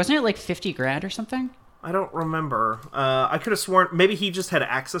he? Wasn't it like 50 grand or something? I don't remember. I could have sworn maybe he just had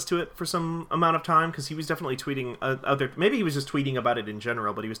access to it for some amount of time because he was definitely tweeting other. Maybe he was just tweeting about it in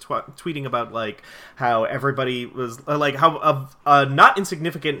general, but he was tweeting about like how everybody was like how a not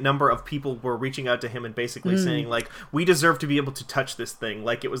insignificant number of people were reaching out to him and basically saying like we deserve to be able to touch this thing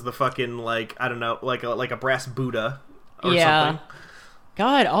like it was the fucking like I don't know like a brass Buddha or something.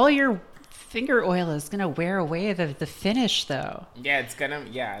 God, all your finger oil is gonna wear away the finish though. Yeah, it's gonna.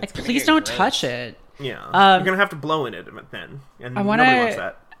 Yeah, it's Like, gonna please get don't gross. touch it. Yeah, you're gonna have to blow in it then, and I wanna- nobody wants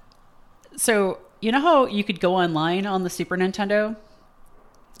that. So you know how you could go online on the Super Nintendo?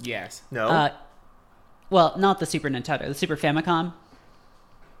 Yes. No. Well, not the Super Nintendo, the Super Famicom.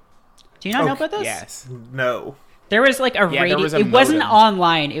 Do you not know Okay, about this? Yes. No. There was like a Yeah, there radio. was a It wasn't modem.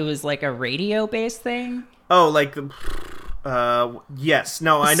 online. It was like a radio-based thing. Oh, like the. Yes.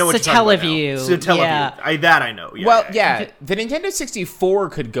 No, I know what you're talking about now. Satellaview, Satellaview. yeah. I know. Yeah, Well, yeah. yeah, the Nintendo 64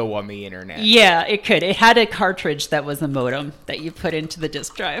 could go on the internet. Yeah, it could. It had a cartridge that was a modem that you put into the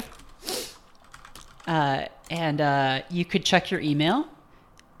disk drive. And you could check your email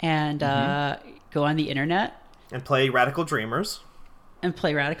and go on the internet And play Radical Dreamers. and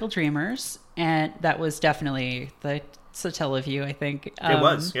play Radical Dreamers. And that was definitely the Satellaview, I think. It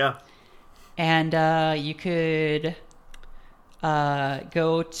was, yeah. And you could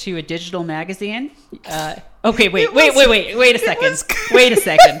go to a digital magazine. Okay, wait a second. Wait a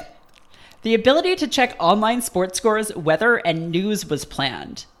second. The ability to check online sports scores, weather, and news was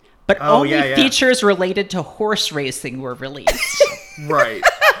planned, but only yeah. features related to horse racing were released. Right.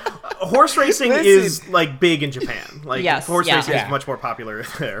 Horse racing Listen. is like big in Japan. Like Yes, horse yeah. racing Yeah. is much more popular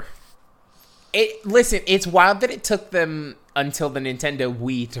there. Listen, it's wild that it took them until the Nintendo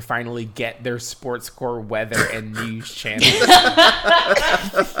Wii to finally get their sports score, weather, and news channel.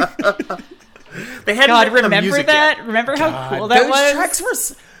 They hadn't God, written the remember music that? yet. Remember how cool that those was? tracks were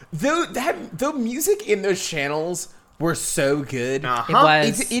the music in those channels were so good. Uh-huh. It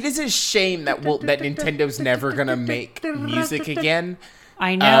was. It is a shame that that Nintendo's never gonna make music again.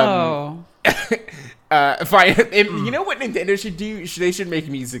 I know. Fine. You know what Nintendo should do? They should make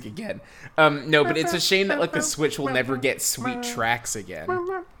music again. No, but it's a shame that like the Switch will never get sweet tracks again.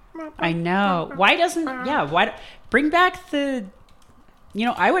 I know. Why doesn't? Yeah. Why? Bring back the. You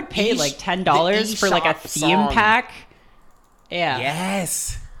know, I would pay like $10 for like a eShop theme song. pack. Yeah.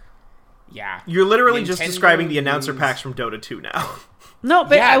 Yes. Yeah. You're literally just Nintendo describing the announcer news. packs from Dota 2 now. No,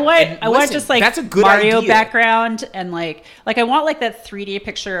 but Yeah, I want and listen, just like that's a good Mario idea. background and like I want like that 3D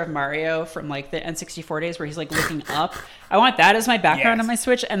picture of Mario from like the N64 days where he's like looking up. I want that as my background Yes. on my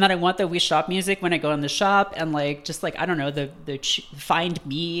Switch, and then I want the Wii Shop music when I go in the shop, and like just like I don't know the Find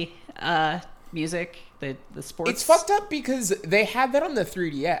Me music, the sports. It's fucked up because they had that on the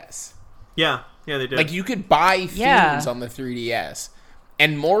 3DS. Yeah, they did. Like you could buy themes Yeah. on the 3DS.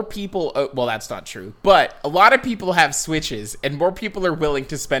 And more people, well, that's not true, but a lot of people have Switches, and more people are willing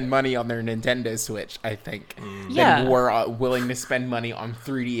to spend money on their Nintendo Switch, I think, Yeah. than were willing to spend money on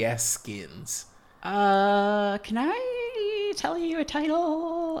 3DS skins. Can I tell you a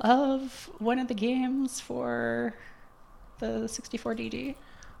title of one of the games for the 64 DD?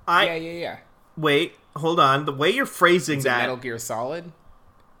 Yeah. Wait, hold on. The way you're phrasing Is it that. Metal Gear Solid?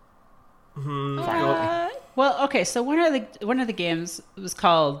 Well, okay, so one of the games was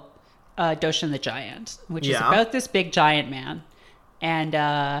called Doshin the Giant, which is Yeah. about this big giant man, and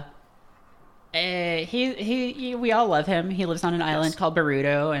We all love him. He lives on an island called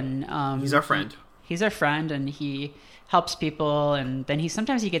Baruto, and he's our friend. He's our friend, and he helps people, and then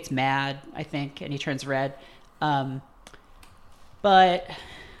sometimes he gets mad, I think, and he turns red. But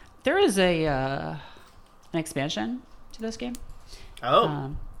there is an expansion to this game.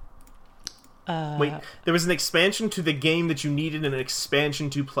 Oh. Wait, there was an expansion to the game that you needed an expansion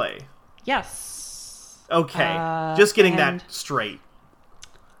to play. Yes. Okay, just getting that straight.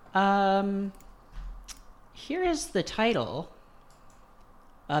 Here is the title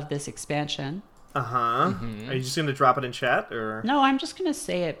of this expansion. Mm-hmm. Are you just going to drop it in chat, or? No, I'm just going to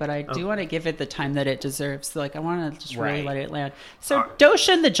say it, but I do want to give it the time that it deserves. Like, I want to just really let it land. So,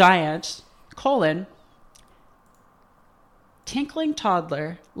 Doshin the Giant, Tinkling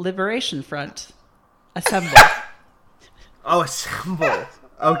Toddler, Liberation Front, assemble. Oh, assemble.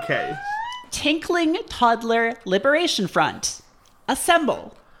 Okay. Tinkling Toddler, Liberation Front,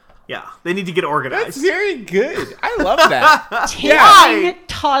 assemble. Yeah, they need to get organized. That's very good. I love that. Tinkling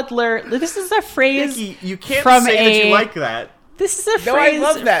Toddler. This is a phrase. Nikki, you can't say that you like that. This is a phrase I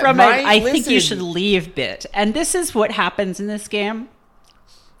love that. from I think you should leave bit. And this is what happens in this game.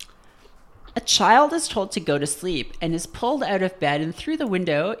 A child is told to go to sleep and is pulled out of bed and through the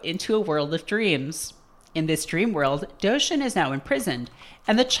window into a world of dreams. In this dream world, Doshin is now imprisoned,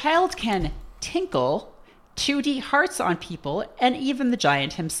 and the child can tinkle 2D hearts on people and even the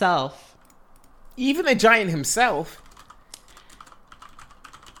giant himself. Even the giant himself?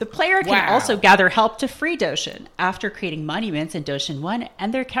 The player can also gather help to free Doshin. After creating monuments in Doshin 1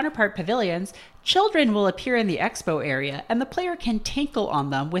 and their counterpart pavilions, children will appear in the expo area, and the player can tinkle on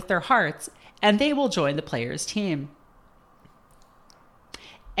them with their hearts, and they will join the player's team.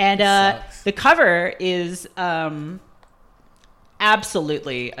 And the cover is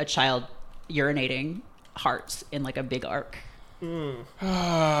absolutely a child urinating hearts in like a big arc.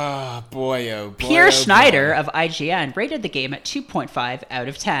 Oh, boy. Pierre Schneider of IGN rated the game at 2.5 out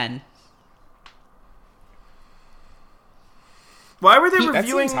of 10. Why were they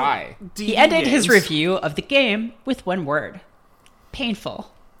reviewing high? He ended his review of the game with one word: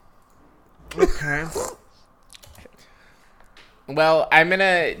 painful. Okay. Well, I'm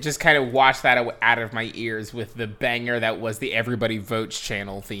gonna just kind of watch that out of my ears with the banger that was the Everybody Votes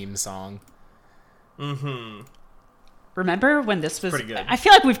channel theme song. Mm-hmm. Remember when this was... Pretty good. I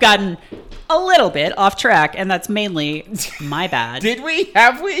feel like we've gotten a little bit off track, and that's mainly my bad. Did we?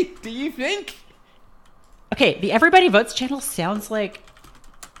 Have we? Do you think? Okay, the Everybody Votes channel sounds like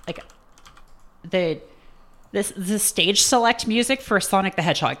the stage select music for a Sonic the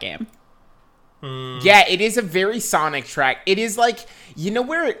Hedgehog game. Yeah, it is a very Sonic track. It is like, you know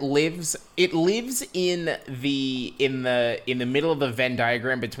where it lives? It lives in the middle of the Venn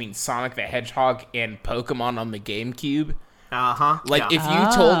diagram between Sonic the Hedgehog and Pokemon on the GameCube. Like, if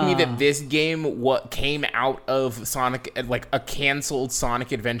you told me that this game came out of Sonic, like a canceled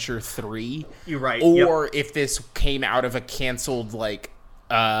Sonic Adventure 3, you're right. Or if this came out of a canceled like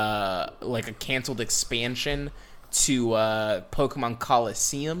a canceled expansion to Pokemon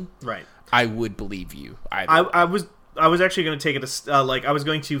Coliseum, right? I would believe you. I was actually going to take it I was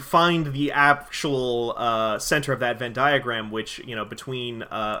going to find the actual center of that Venn diagram, which, you know, between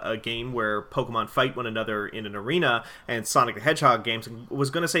a game where Pokemon fight one another in an arena and Sonic the Hedgehog games, was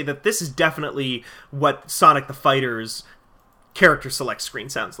going to say that this is definitely what Sonic the Fighter's character select screen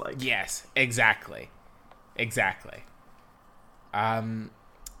sounds like. Yes, exactly. It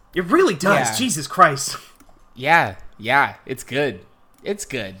really does. Yeah. Jesus Christ. Yeah, it's good. It's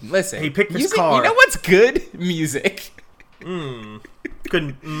good. Listen, hey, pick this music, car. You know what's good? Music. Couldn't.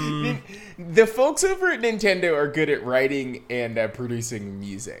 The folks over at Nintendo are good at writing and producing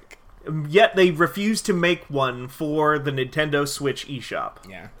music. Yet they refuse to make one for the Nintendo Switch eShop.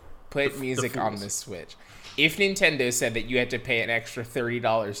 Yeah, put music on the Switch. If Nintendo said that you had to pay an extra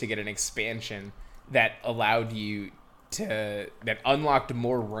 $30 to get an expansion that allowed you that unlocked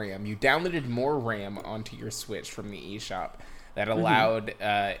more RAM, you downloaded more RAM onto your Switch from the eShop that allowed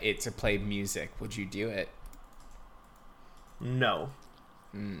it to play music, would you do it? No.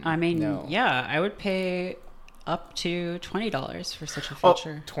 I mean, no. Yeah, I would pay up to $20 for such a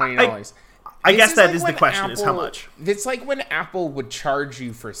feature. $20. I guess that is like the question, Apple, is how much? It's like when Apple would charge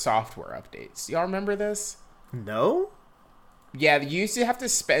you for software updates. Y'all remember this? No? Yeah, you used to have to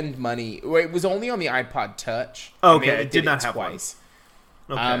spend money. It was only on the iPod Touch. Okay, it did not have twice.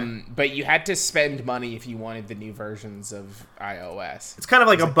 Okay. But you had to spend money if you wanted the new versions of iOS. It's kind of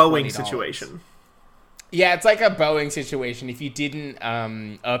like a Boeing $20. situation. Yeah, it's like a Boeing situation. If you didn't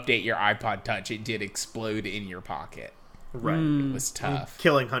update your iPod Touch, it did explode in your pocket. Right. It was tough.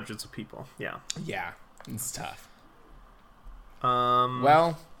 Killing hundreds of people. Yeah. Yeah, it's tough.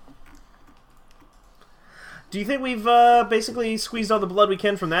 Well, Do you think we've basically squeezed all the blood we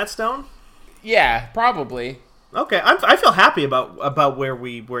can from that stone? Yeah, probably. Okay, I feel happy about where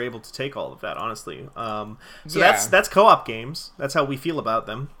we were able to take all of that, honestly. That's co-op games. That's how we feel about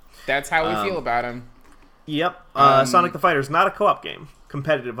them. That's how we feel about them. Yep. Sonic the Fighter's not a co-op game.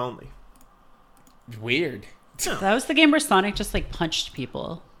 Competitive only. Weird. That was the game where Sonic just like punched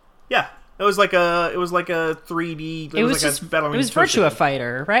people. Yeah. It was like a 3D. It was like just a Battle it was Royale Virtua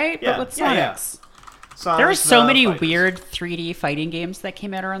Fighter, right? Yeah, But with yeah. Sonic's. Sonic There were so the many Fighters. weird 3D fighting games that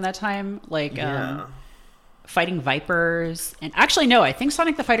came out around that time, like Yeah. Fighting Vipers. And actually, no, I think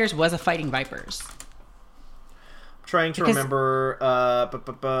Sonic the Fighters was a Fighting Vipers. Trying to Because- remember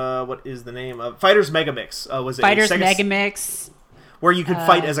what is the name of Fighters Megamix? Was it Fighters Sega- Megamix. where you could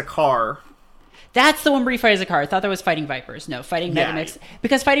fight as a car? That's the one where you fight as a car. I thought that was Fighting Vipers. No, Fighting Yeah. Megamix.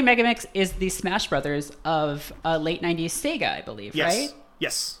 Because Fighting Megamix is the Smash Brothers of late 90s Sega, I believe, Yes. right?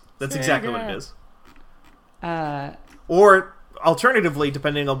 Yes. That's exactly what it Sega. is. Uh, Or alternatively,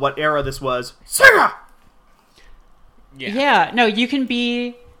 depending on what era this was, Sega. yeah, no, you can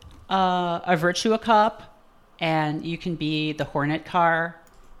be a Virtua Cop, and you can be the Hornet car,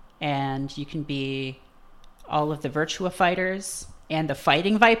 and you can be all of the Virtua Fighters, and the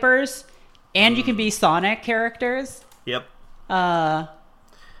Fighting Vipers, and you can be Sonic characters, Yep.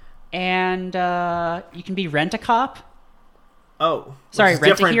 and you can be Rent-A-Cop. Oh, Sorry, which is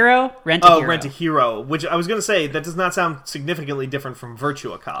different- Rent-A-Hero? Rent-A-Hero. Oh, Rent-A-Hero, which I was going to say, that does not sound significantly different from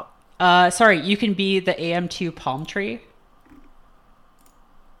Virtua Cop. Sorry, you can be the AM2 Palm Tree.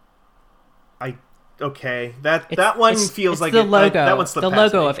 Okay, that one feels it's like the it, logo. that one slipped the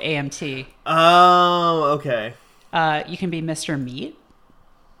past logo me. of AMT. Oh, okay. You can be Mr. Meat.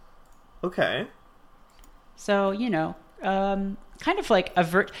 Okay. So kind of like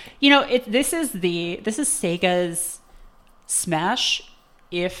this is Sega's Smash.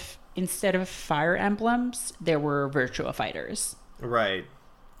 If instead of Fire Emblems, there were Virtua Fighters. Right.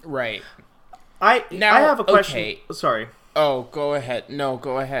 Right. I have a question. okay. Sorry. Oh, go ahead. No,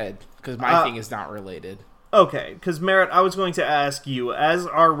 go ahead. Because my thing is not related. Okay, because Merritt, I was going to ask you, as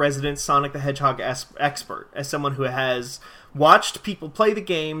our resident Sonic the Hedgehog expert, as someone who has watched people play the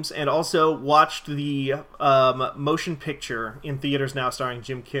games and also watched the motion picture in theaters now starring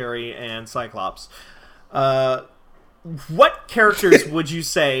Jim Carrey and Cyclops, what characters would you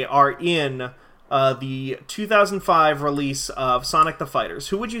say are in the 2005 release of Sonic the Fighters?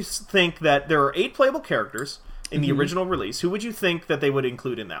 Who would you think that there are 8 playable characters in the original release? Who would you think that they would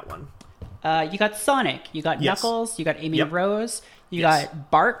include in that one? You got Sonic, you got Yes. Knuckles, you got Amy Yep. Rose, you Yes.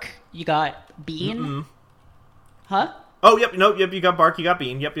 got Bark, you got Bean. Huh? Oh, yep, nope, yep, you got Bark, you got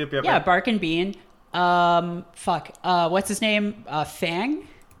Bean, yep. Yeah, Bark and Bean. What's his name? Fang?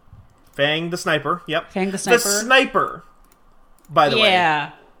 Fang the Sniper, yep. Fang the Sniper. The Sniper, by the way.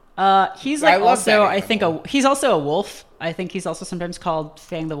 Yeah. He's I like love that also, I animal. think he's also a wolf. I think he's also sometimes called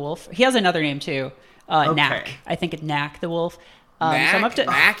Fang the Wolf. He has another name too. Okay. Knack. I think it's Knack the Wolf. So I'm up to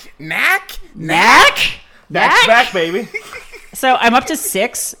Knack? Knack. Back to back, baby. So I'm up to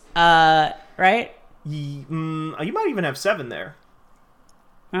 6. Right? you might even have 7 there.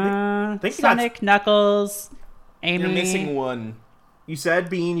 think you got- Sonic, Knuckles, Amy. You're missing one. You said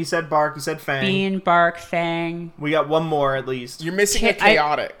Bean, you said Bark, you said Fang. Bean, Bark, Fang. We got one more at least. You're missing a I-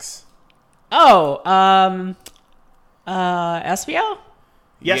 Chaotix. Oh, SBL?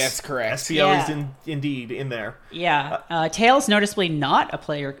 Yes, correct. SPL Yeah. is indeed in there. Yeah. Tails noticeably not a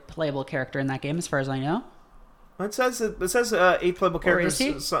playable character in that game, as far as I know. It says 8 playable characters. he?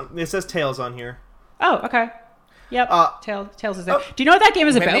 It says Tails on here. Oh, okay. Yep. Tails is there. oh. Do you know what that game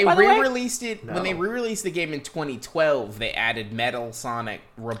is When about, they by the way? re-released it, when they re-released the game in 2012, they added Metal Sonic,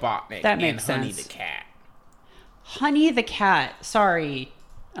 Robotnik, That and makes Honey sense. the Cat. Honey the Cat. Sorry.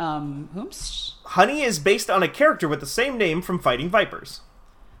 Oops. Honey is based on a character with the same name from Fighting Vipers.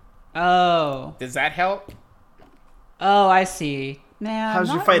 Oh. Does that help? Oh, I see. Man, How's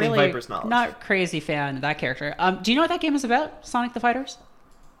your not Fighting really, Vipers knowledge? Not crazy fan of that character. Do you know what that game is about? Sonic the Fighters?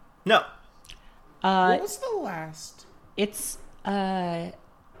 No. What was the last? It's Robotnik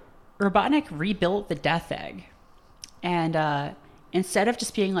rebuilt the Death Egg, and instead of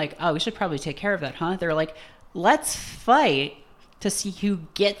just being like, "Oh, we should probably take care of that," huh? They're like, "Let's fight to see who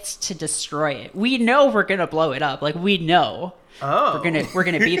gets to destroy it. We know we're gonna blow it up. Like we know Oh. we're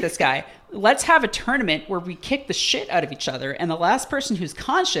gonna beat this guy. Let's have a tournament where we kick the shit out of each other, and the last person who's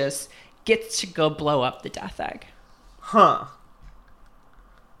conscious gets to go blow up the Death Egg." Huh.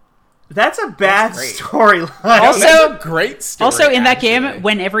 That's a bad great. storyline. Also- That's a great story. Also, in that game, actually.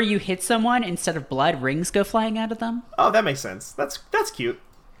 whenever you hit someone, instead of blood, rings go flying out of them. Oh, that makes sense. That's cute.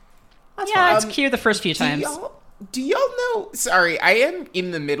 That's Yeah, fine. it's cute the first few times. do y'all know? Sorry, I am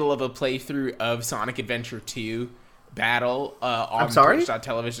in the middle of a playthrough of Sonic Adventure 2 Battle on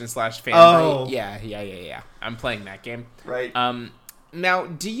Twitch.tv/fanboy. Oh. Yeah. I'm playing that game. Right. Now,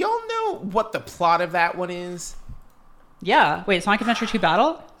 do y'all know what the plot of that one is? Yeah. Wait, Sonic Adventure 2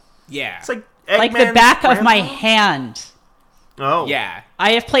 Battle? Yeah. It's like Like the Eggman's back of my grandpa? hand. Oh. Yeah.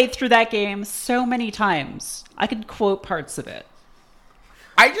 I have played through that game so many times. I could quote parts of it.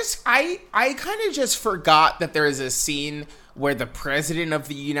 I kind of just forgot that there is a scene where the president of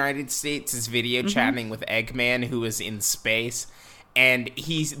the United States is video chatting with Eggman, who is in space, and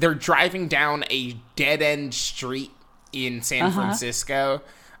they're driving down a dead-end street in San Francisco,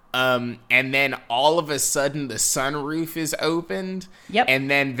 and then all of a sudden the sunroof is opened, and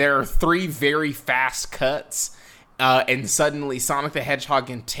then there are 3 very fast cuts, and suddenly Sonic the Hedgehog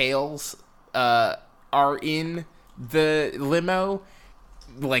and Tails are in the limo,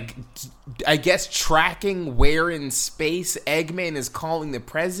 like, I guess tracking where in space Eggman is calling the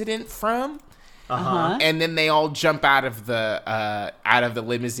president from. And then they all jump out of the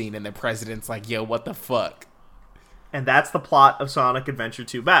limousine, and the president's like, "Yo, what the fuck?" And that's the plot of Sonic Adventure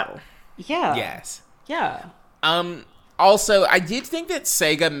 2 Battle. Yeah. Yes. Yeah. Also, I did think that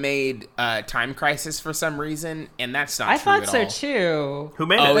Sega made Time Crisis for some reason, and that's not I true thought at so all. too. Who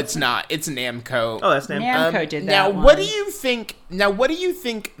made it? Oh, it's not. It's Namco. Oh, that's Namco. Namco did that Now, one. what do you think? Now, what do you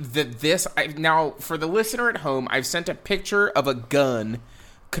think that this? Now, for the listener at home, I've sent a picture of a gun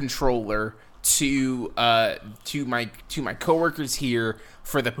controller to my coworkers here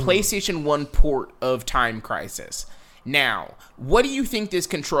for the PlayStation 1 port of Time Crisis. Now, what do you think this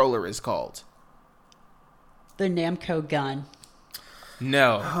controller is called? The Namco gun.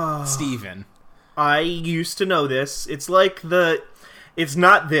 No, Steven. I used to know this. It's like it's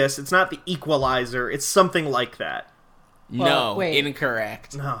not this. It's not the Equalizer. It's something like that. Well, No, wait.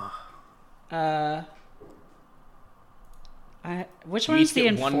 incorrect. Which You one each is the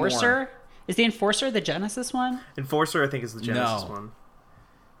get one Enforcer? more. Is the Enforcer the Genesis one? Enforcer, I think, is the Genesis No. one.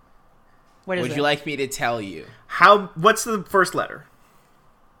 What is Would it? you like me to tell you? What's the first letter?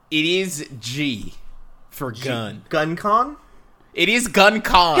 It is G for gun. GunCon? It is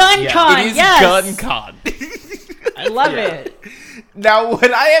GunCon. GunCon, It is yes! GunCon. I love it. Now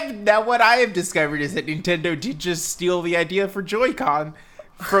what I have discovered is that Nintendo did just steal the idea for Joy-Con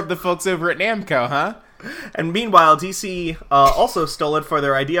from the folks over at Namco, huh? And meanwhile, DC also stole it for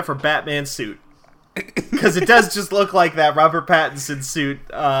their idea for Batman's suit. Because it does just look like that Robert Pattinson suit,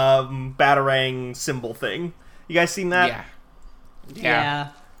 Batarang symbol thing. You guys seen that?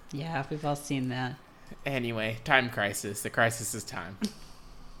 Yeah, we've all seen that. Anyway, Time Crisis. The crisis is time.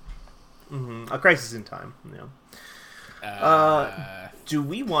 A Crisis in Time. Yeah. Do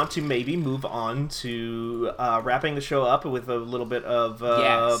we want to maybe move on to wrapping the show up with a little bit of...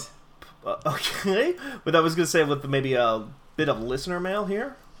 Yes. Okay. But I was going to say with maybe a bit of listener mail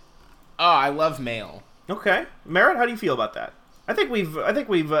here. Oh, I love mail. Okay. Merritt, how do you feel about that? I think we've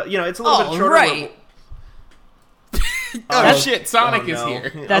it's a little bit Oh, shorter. right. Oh, shit, Sonic is no.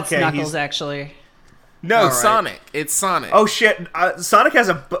 here. That's Okay, Knuckles, actually. No, All right. Sonic. It's Sonic. Oh shit! Sonic has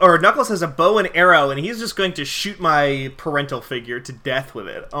Knuckles has a bow and arrow, and he's just going to shoot my parental figure to death with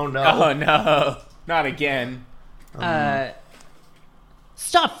it. Oh no! Oh, no. Not again.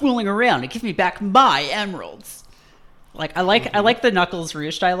 Stop fooling around and give me back my emeralds. Like I like the Knuckles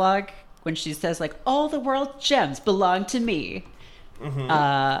Rouge dialogue when she says like all the world's gems belong to me.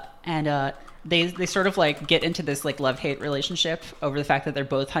 And they sort of like get into this like love-hate relationship over the fact that they're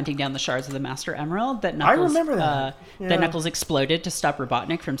both hunting down the shards of the Master Emerald that Knuckles, remember that. that Knuckles exploded to stop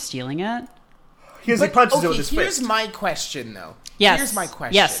Robotnik from stealing it. Because he punches it with his here's fist. my question, though. Yes. Here's my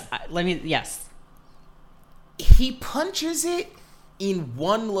question. Yes. Yes. He punches it in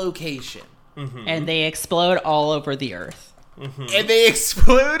one location. And they explode all over the earth. And they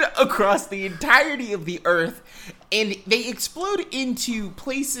explode across the entirety of the earth. And they explode into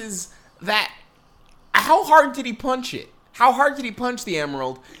places that... How hard did he punch it? How hard did he punch the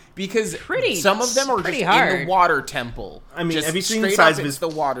emerald? Because some of them are just pretty in hard. the water temple. I mean, Just have you seen the straight size up, of it's his- the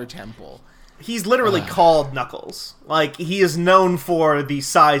water temple. He's literally called Knuckles. Like he is known for the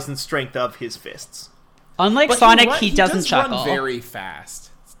size and strength of his fists. Unlike But Sonic, he doesn't does chuckle. run very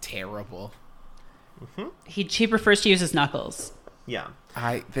fast. It's terrible. He prefers to use his knuckles. Yeah.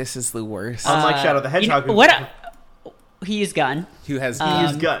 This is the worst. Unlike Shadow the Hedgehog, He used gun. Who has who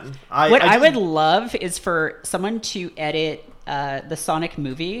used gun. What I would just- love is for someone to edit the Sonic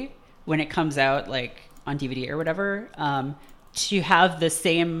movie when it comes out, like on DVD or whatever, to have the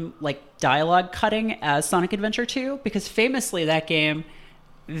same like dialogue cutting as Sonic Adventure 2, because famously that game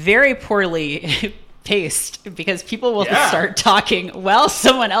very poorly paced because people will Yeah. start talking while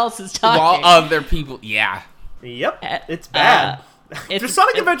someone else is talking. while other people? Yeah. Yep, it's bad. The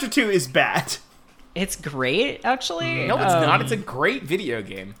Sonic Adventure 2 is bad. It's great, actually. No, it's not. It's a great video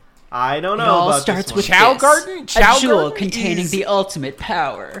game. I don't know It all about starts this with one. Chao this, Garden? a Chao jewel Garden containing is- the ultimate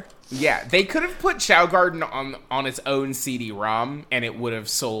power. Yeah, they could have put Chao Garden on its own CD-ROM, and it would have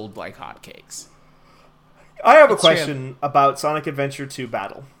sold like hotcakes. I have a It's true. question about Sonic Adventure 2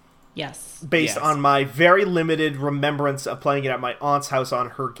 Battle. Yes. Based Yes. on my very limited remembrance of playing it at my aunt's house on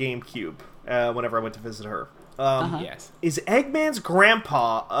her GameCube whenever I went to visit her. Yes. Is Eggman's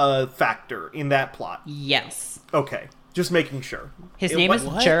grandpa a factor in that plot? Yes. Okay, just making sure. His It- name is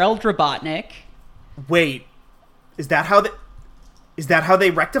what? Gerald Robotnik. Wait, is that how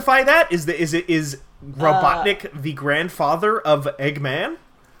they rectify that? Is Robotnik the grandfather of Eggman?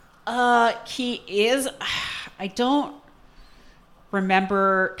 He is. I don't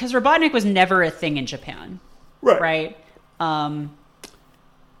remember because Robotnik was never a thing in Japan, right?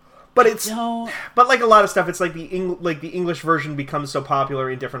 But it's Don't. but like a lot of stuff, it's like the English version becomes so popular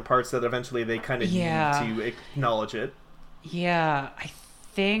in different parts that eventually they kind of Yeah. need to acknowledge it. Yeah, I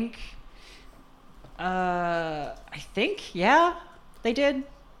think. Yeah, they did.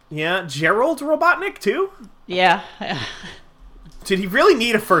 Yeah, Gerald Robotnik too. Yeah. Did he really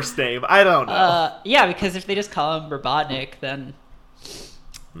need a first name? I don't know. Yeah, because if they just call him Robotnik, then.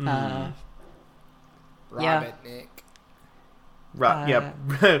 Yeah. Robotnik. Yeah,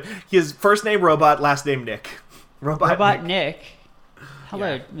 his first name Robot, last name Nick. Robotnik.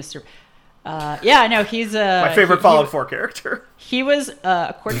 Hello, Mr. Yeah, no, he's My favorite Fallout 4 character. He was,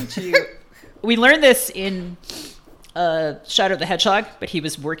 according to, we learned this in Shadow the Hedgehog, but he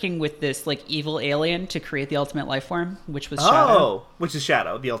was working with this like evil alien to create the ultimate life form, which was Shadow. Oh, which is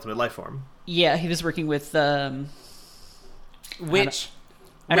Shadow, the ultimate life form. Yeah, he was working with Which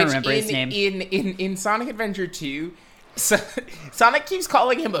I don't remember his name. In Sonic Adventure 2, Sonic keeps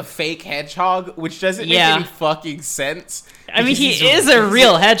calling him a fake hedgehog, which doesn't make any fucking sense. I mean, because he is a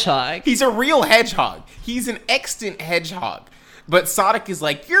real hedgehog. He's a real hedgehog. He's an extant hedgehog. But Sonic is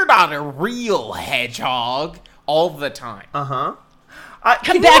like, you're not a real hedgehog all the time. Uh-huh.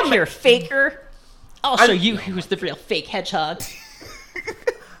 Come back here, faker. I'll show you who's the real fake hedgehog.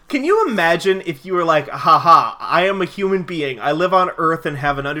 Can you imagine if you were like, haha, I am a human being. I live on Earth and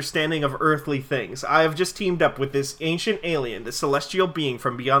have an understanding of earthly things. I have just teamed up with this ancient alien, this celestial being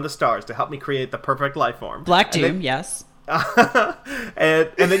from beyond the stars to help me create the perfect life form. Black Doom, yes. and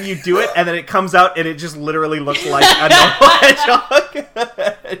then you do it, and then it comes out, and it just literally looks like a normal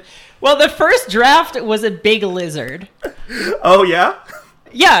hedgehog. Well, the first draft was a big lizard. Oh, yeah?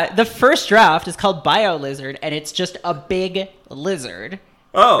 Yeah, the first draft is called Bio Lizard, and it's just a big lizard.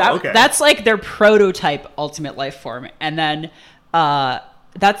 Oh, okay. That's like their prototype ultimate life form. And then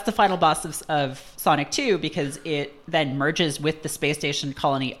that's the final boss of Sonic 2 because it then merges with the space station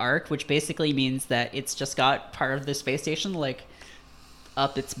colony Ark, which basically means that it's just got part of the space station like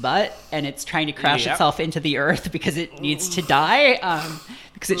up its butt and it's trying to crash itself into the Earth because it needs to die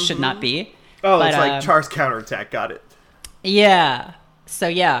because it should not be. Oh, But, it's like Char's counterattack. Got it. Yeah. So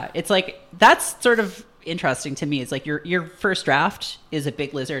yeah, it's like that's sort of interesting to me. It's like your first draft is a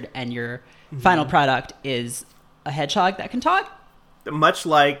big lizard and your final product is a hedgehog that can talk. Much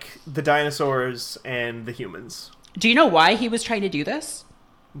like the dinosaurs and the humans. Do you know why he was trying to do this?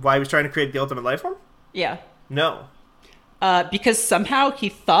 Why he was trying to create the ultimate life form? Yeah. No. Because somehow he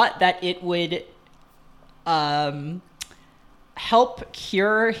thought that it would help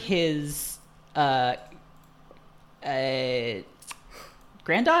cure his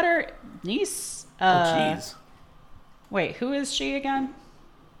granddaughter, niece. Jeez. Wait, who is she again?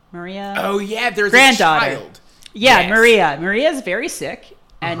 Maria? Oh, yeah, there's Granddaughter. a child. Yeah, Yes. Maria. Maria is very sick,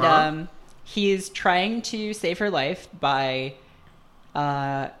 and Uh-huh. he's trying to save her life by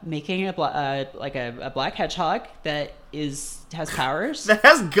making a black hedgehog that has powers, That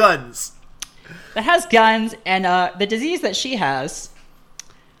has guns. that has guns, and the disease that she has,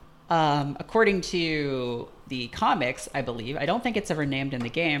 according to the comics, I believe, I don't think it's ever named in the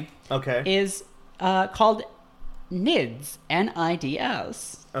game, Okay. is called NIDS,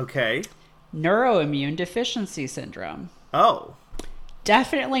 N-I-D-S, Okay. Neuroimmune Deficiency Syndrome. Oh.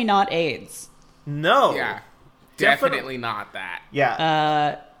 Definitely not AIDS. No. Yeah, Definitely- definitely not that.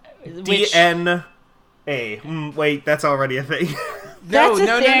 Yeah. Which, DNA. Wait, that's already a thing. That's a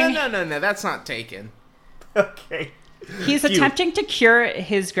No, thing. no, that's not taken. Okay. He's Phew. attempting to cure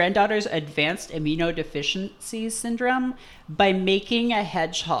his granddaughter's advanced immunodeficiency syndrome by making a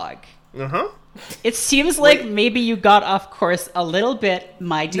hedgehog. Uh-huh. It seems like maybe you got off course a little bit,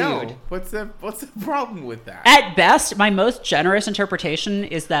 my dude. No, what's the problem with that? At best, my most generous interpretation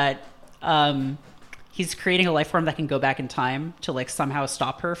is that he's creating a life form that can go back in time to like somehow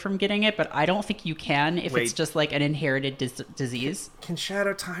stop her from getting it, but I don't think you can if it's just like an inherited disease. Can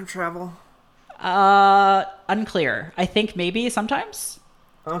Shadow time travel? Unclear. I think maybe sometimes.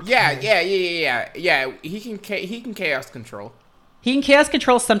 Okay. Yeah. He can chaos control. He can chaos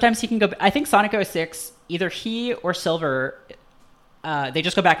control. Sometimes he can go. I think Sonic 06, either he or Silver, they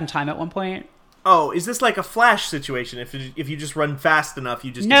just go back in time at one point. Oh, is this like a Flash situation? If you just run fast enough,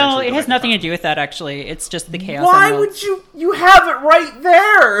 you just no. It has nothing to do with that. Actually, it's just the chaos. Why emeralds. would you have it right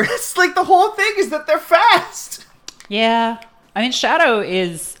there? It's like the whole thing is that they're fast. Yeah, I mean Shadow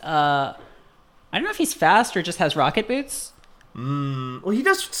is. I don't know if he's fast or just has rocket boots. Well, he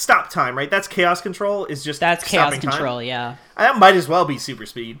does stop time, right? That's chaos control. That's chaos control. Time. Yeah. That might as well be super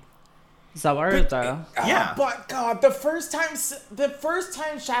speed. Zawardo. Yeah. But God, the first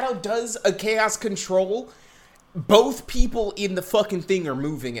time Shadow does a chaos control, both people in the fucking thing are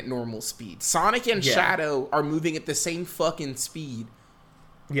moving at normal speed. Sonic and Shadow are moving at the same fucking speed.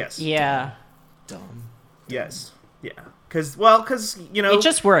 Yes. Yeah. Dumb. Yes. Yeah. Because you know, it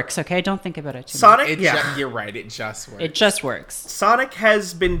just works. Okay, don't think about it too Sonic. much. You're right. It just works. It just works. Sonic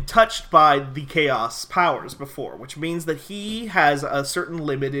has been touched by the chaos powers before, which means that he has a certain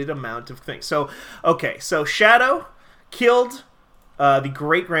limited amount of things. So Shadow killed the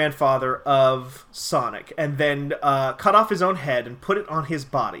great-grandfather of Sonic, and then cut off his own head and put it on his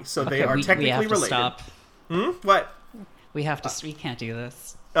body. So they are technically we have related. To stop. What? We have to. We can't do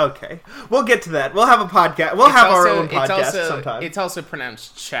this. Okay, we'll get to that. We'll have a podcast. We'll have our own podcast sometime. It's also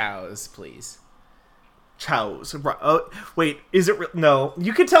pronounced Chows, please. Chows. Right. Oh, wait, is it? No,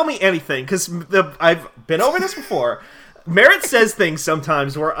 you can tell me anything because I've been over this before. Merritt says things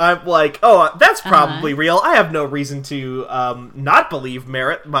sometimes where I'm like, "Oh, that's probably real." I have no reason to not believe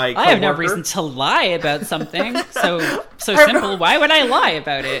Merritt, my coworker. I have no reason to lie about something. So simple. Why would I lie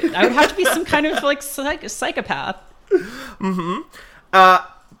about it? I would have to be some kind of like psychopath. Mm-hmm.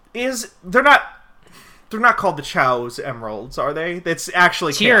 They're not called the Chaos Emeralds, are they? It's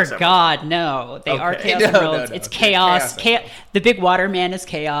actually Dear Chaos God, no. They are Chaos Emeralds. No. It's Chaos. The big water man is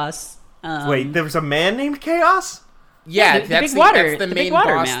Chaos. Wait, there was a man named Chaos? Yeah, that's the main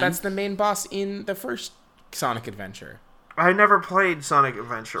boss. Man. That's the main boss in the first Sonic Adventure. I never played Sonic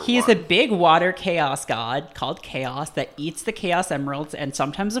Adventure. He's a big water chaos god called Chaos that eats the Chaos Emeralds and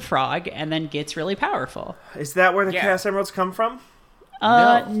sometimes a frog and then gets really powerful. Is that where the Chaos Emeralds come from?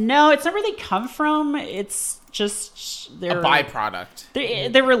 No, it's not where they come from. It's just they're a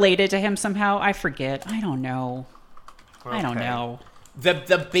byproduct. They're related to him somehow. I forget. I don't know. Okay. I don't know.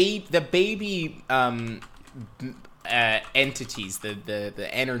 The baby entities, the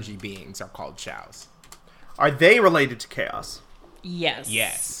energy beings are called Chows. Are they related to Chaos? Yes.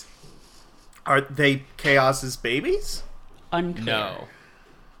 Yes. Are they Chaos's babies? Unclear. No.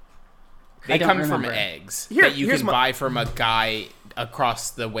 They come from eggs that you can buy from a guy across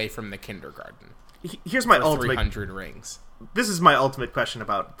the way from the kindergarten. Here's my ultimate 300 rings. This is my ultimate question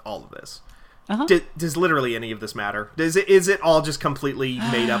about all of this. Uh-huh. Does literally any of this matter? Is it all just completely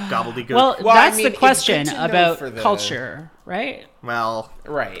made up gobbledygook? Well, that's the question about culture, right? Well,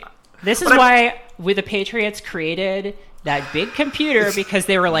 right. This is why the Patriots created that big computer, because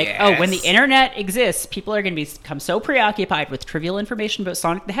they were like, oh, when the internet exists, people are going to become so preoccupied with trivial information about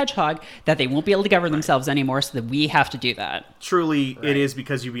Sonic the Hedgehog that they won't be able to govern themselves anymore, so that we have to do that. Truly, it is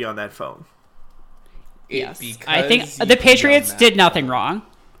because you be on that phone. Yes. I think the Patriots did nothing wrong.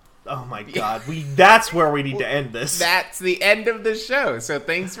 Oh my God, that's where we need to end this. That's the end of the show. So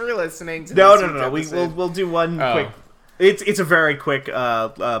thanks for listening to No. We'll do one quick. It's a very quick bit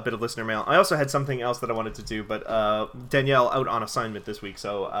of listener mail. I also had something else that I wanted to do, but Danielle out on assignment this week,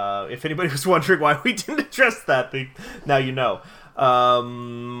 so if anybody was wondering why we didn't address that, now you know.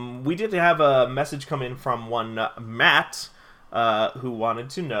 We did have a message come in from one Matt, who wanted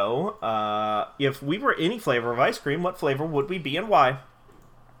to know if we were any flavor of ice cream, what flavor would we be and why?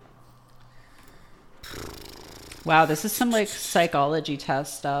 Wow, this is some like psychology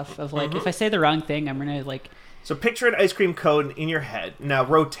test stuff of like, if I say the wrong thing, I'm gonna like... So picture an ice cream cone in your head. Now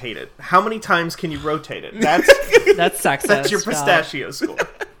rotate it. How many times can you rotate it? That's sexist. That's your pistachio score.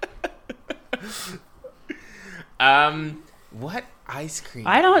 What ice cream?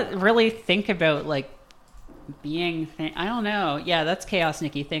 I don't really think about like being. I don't know. Yeah, that's Chaos,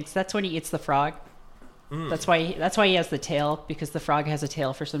 Nikki. Thanks. That's when he eats the frog. That's why he has the tail, because the frog has a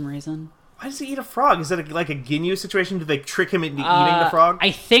tail for some reason. Why does he eat a frog? Is it like a Ginyu situation? Do they trick him into eating the frog? I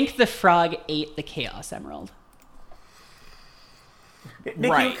think the frog ate the Chaos Emerald. Nikki,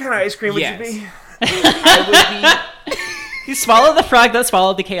 what kind of ice cream would you be? I would be... You swallowed the frog that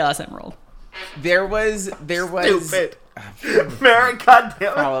swallowed the Chaos Emerald. There was... Stupid. Merritt,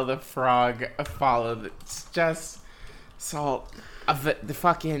 goddamn it. Follow the frog. Follow the... It's just salt. The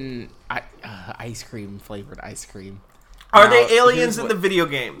fucking ice cream, flavored ice cream. Are Now, they aliens here's in what- the video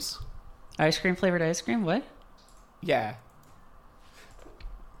games? Ice cream flavored ice cream? What? Yeah.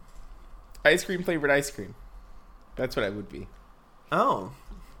 Ice cream flavored ice cream. That's what I would be. Oh,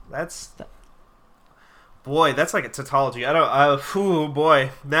 that's... Boy, that's like a tautology. I don't... oh,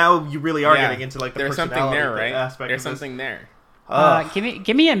 boy. Now you really are getting into, like, the There's something personality there, right? aspect There's of this. something there.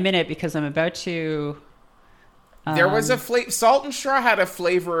 Give me a minute because I'm about to. There was a Salt and Straw had a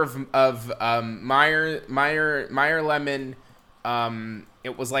flavor of Meyer lemon.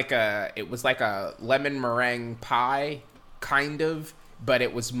 It was like a lemon meringue pie, kind of, but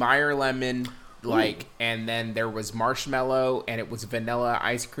it was Meyer lemon, like, and then there was marshmallow, and it was vanilla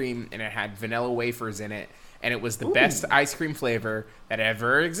ice cream, and it had vanilla wafers in it, and it was the best ice cream flavor that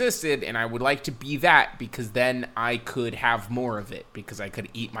ever existed, and I would like to be that because then I could have more of it because I could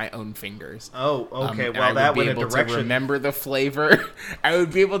eat my own fingers. Oh, okay. And Well, I that would went be a able to direction. remember the flavor. I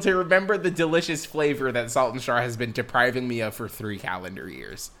would be able to remember the delicious flavor that Salt and Straw has been depriving me of for 3 calendar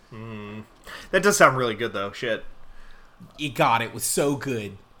years. That does sound really good, though. Shit. It was so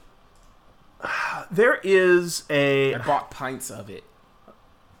good. There is I bought pints of it.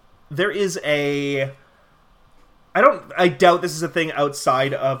 I doubt this is a thing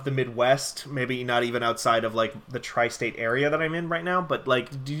outside of the Midwest, maybe not even outside of, like, the tri-state area that I'm in right now, but,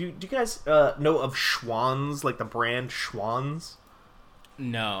 like, do you guys know of Schwann's, like the brand Schwann's?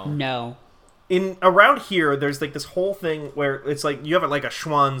 No. Around here, there's, like, this whole thing where it's like you have, like, a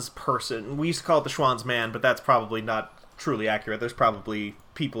Schwann's person. We used to call it the Schwann's man, but that's probably not truly accurate. There's probably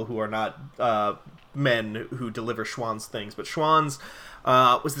people who are not men who deliver Schwann's things, but Schwann's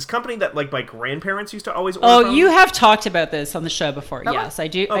was this company that, like, my grandparents used to always order from. You have talked about this on the show before. Have I? Yes, I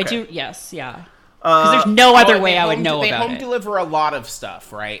do. Okay. I do. Yes, yeah. Because there's no other way I would know They about home it. deliver a lot of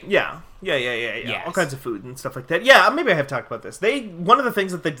stuff, right? Yeah. Yes. All kinds of food and stuff like that. Yeah, maybe I have talked about this. One of the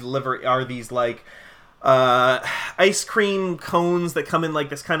things that they deliver are these, like, ice cream cones that come in, like,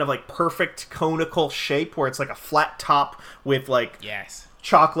 this kind of, like, perfect conical shape where it's like a flat top with, like, Yes.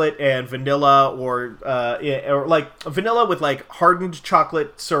 chocolate and vanilla, or like vanilla with, like, hardened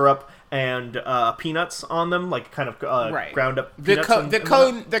chocolate syrup and peanuts on them, like, kind of Right. ground up The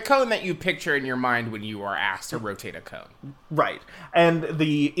peanuts. the cone that you picture in your mind when you are asked to rotate a cone. Right. And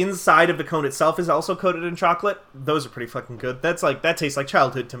the inside of the cone itself is also coated in chocolate. Those are pretty fucking good. That tastes like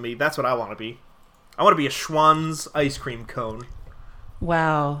childhood to me. That's what I want to be. I want to be a Schwann's ice cream cone.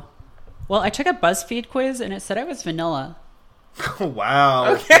 Wow. Well, I took a BuzzFeed quiz and it said I was vanilla.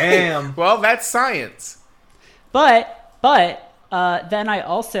 Wow. Damn. Well, that's science. But then I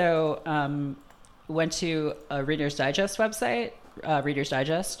also went to a Reader's Digest website, Reader's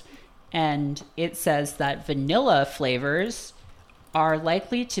Digest, and it says that vanilla flavors are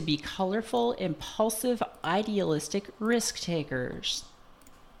likely to be colorful, impulsive, idealistic risk takers.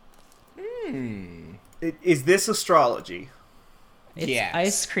 Is this astrology? It's Yes.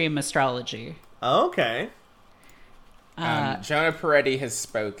 ice cream astrology. Okay. Jonah Peretti has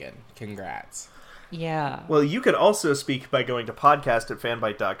spoken. Congrats. Yeah. Well, you could also speak by going to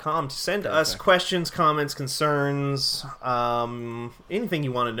podcast@fanbyte.com to send us questions, comments, concerns, anything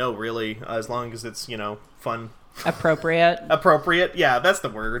you want to know, really, as long as it's, fun. Appropriate. Appropriate. Yeah, that's the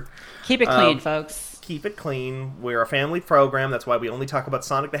word. Keep it clean, folks. Keep it clean. We're a family program. That's why we only talk about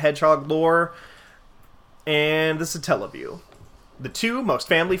Sonic the Hedgehog lore and the Satellaview. The 2 most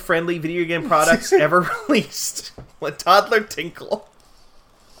family-friendly video game products ever released. Let Toddler Tinkle.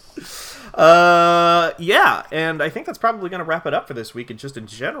 Yeah, and I think that's probably going to wrap it up for this week, and just in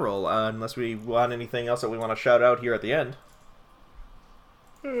general, unless we want anything else that we want to shout out here at the end.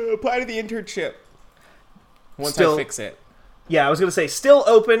 Apply to the internship. Once Still- I fix it. Yeah, I was going to say, still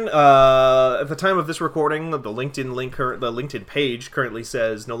open. At the time of this recording, the LinkedIn page currently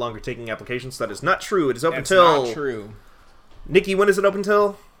says no longer taking applications. That is not true. It is open That's till... not true. Nikki, when is it open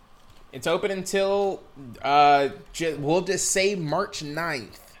till? It's open until, we'll just say March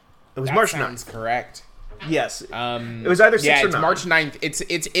 9th. It was That March sounds 9th. correct. Yes. It was either 6 Yeah, or it's 9. March 9th. It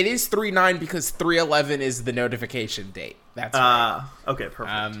is 3/9 because 3/11 is the notification date. That's right. Okay,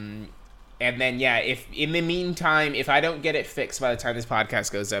 perfect. And then, yeah, if in the meantime, if I don't get it fixed by the time this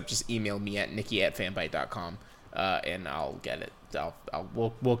podcast goes up, just email me at nikki@fanbyte.com, and I'll get it.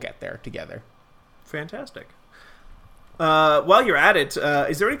 We'll get there together. Fantastic. While you're at it,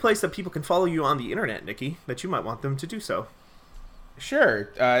 is there any place that people can follow you on the internet, Nikki, that you might want them to do so? Sure.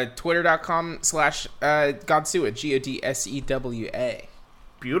 Twitter.com/Godsewa, GODSEWA.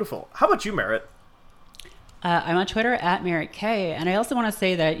 Beautiful. How about you, Merritt? I'm on Twitter @MerrittK, and I also want to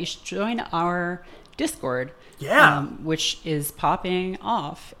say that you should join our Discord. Yeah. Which is popping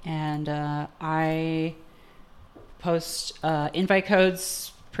off. And I post invite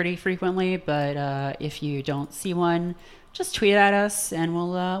codes pretty frequently, but if you don't see one, just tweet at us and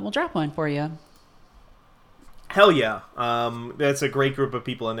we'll drop one for you. Hell yeah. That's a great group of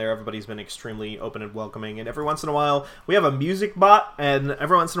people in there. Everybody's been extremely open and welcoming. And every once in a while, we have a music bot. And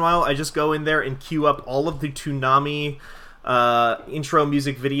every once in a while, I just go in there and queue up all of the Toonami intro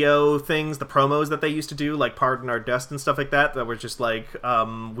music video things, the promos that they used to do, like Pardon Our Dust and stuff like that were just like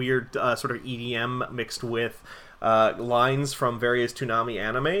weird sort of EDM mixed with lines from various Toonami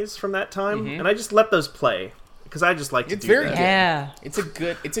animes from that time. And I just let those play because I just like to do that. Good. Yeah. It's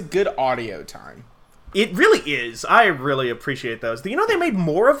a good audio time. It really is. I really appreciate those. You know, they made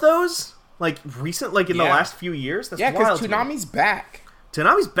more of those, like, recent, like, in the last few years? That's wild. Yeah, because Toonami's back.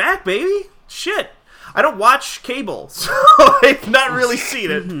 Toonami's back, baby! Shit. I don't watch cable, so I've not really seen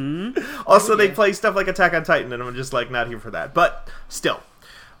it. Also, they play stuff like Attack on Titan, and I'm just, like, not here for that. But, still.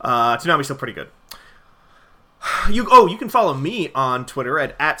 Toonami's still pretty good. You can follow me on Twitter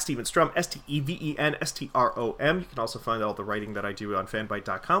at Steven Strom, StevenStrom. You can also find all the writing that I do on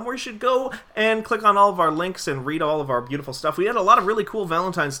fanbyte.com, where you should go and click on all of our links and read all of our beautiful stuff. We had a lot of really cool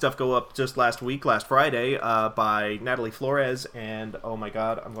Valentine's stuff go up just last Friday, by Natalie Flores, and oh my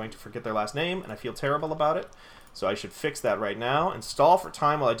god, I'm going to forget their last name, and I feel terrible about it, so I should fix that right now and stall for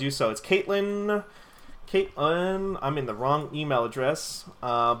time while I do so. It's Caitlin, I'm in the wrong email address,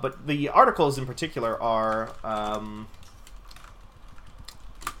 but the articles in particular are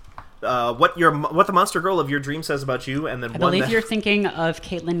what the monster girl of your dream says about you, and then I believe you're thinking of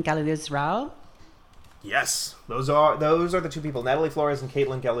Caitlin Galiles-Rao. Yes, those are the two people, Natalie Flores and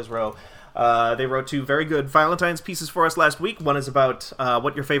Caitlin Galiles-Rao. They wrote two very good Valentine's pieces for us last week. One is about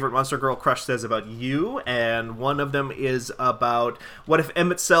what your favorite monster girl crush says about you, and one of them is about what if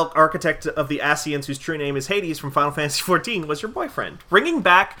Emet-Selch, architect of the Ascians, whose true name is Hades from Final Fantasy XIV, was your boyfriend. Bringing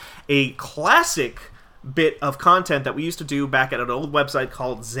back a classic bit of content that we used to do back at an old website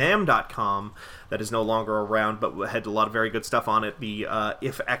called Zam.com that is no longer around, but had a lot of very good stuff on it. The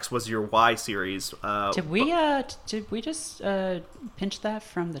If X Was Your Y series. Did we just pinch that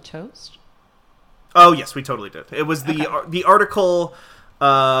from the toast? Oh yes, we totally did. It was the article.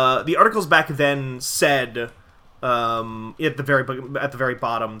 The articles back then said at the very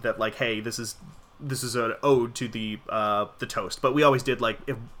bottom that, like, hey, this is an ode to the toast. But we always did, like,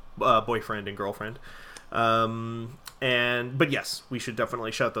 if boyfriend and girlfriend. But yes, we should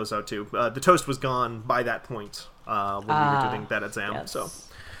definitely shout those out too. The toast was gone by that point when we were doing that at Zam. Yes. So.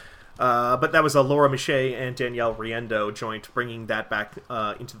 But that was a Laura Miche and Danielle Riendo joint, bringing that back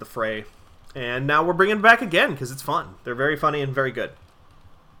into the fray. And now we're bringing it back again, because it's fun. They're very funny and very good.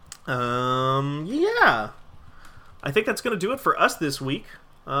 Yeah. I think that's going to do it for us this week,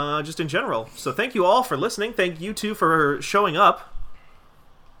 just in general. So thank you all for listening. Thank you, too, for showing up.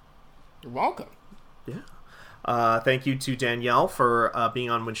 You're welcome. Yeah. Thank you to Danielle for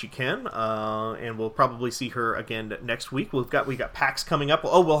being on when she can, and we'll probably see her again next week. We got PAX coming up.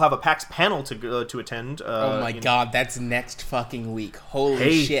 Oh, we'll have a PAX panel to attend. Oh my god, that's next fucking week!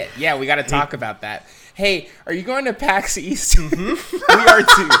 Holy shit! Yeah, we got to talk about that. Hey, are you going to PAX East? Mm-hmm. We are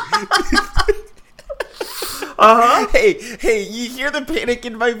too. Hey, you hear the panic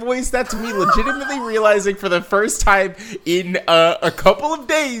in my voice? That's me legitimately realizing for the first time in a couple of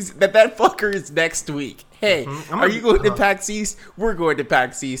days that fucker is next week. Hey, are you going to PAX East? We're going to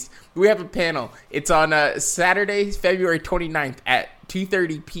PAX East. We have a panel. It's on Saturday, February 29th at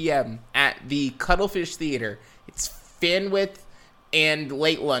 2:30 p.m. at the Cuttlefish Theater. It's Fanwidth and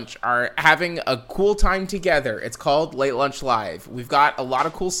Late Lunch are having a cool time together. It's called Late Lunch Live. We've got a lot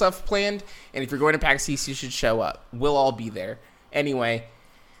of cool stuff planned, and if you're going to PAX East, you should show up. We'll all be there. Anyway,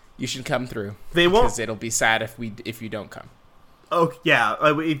 you should come through. They won't. Because it'll be sad if you don't come. Oh, yeah.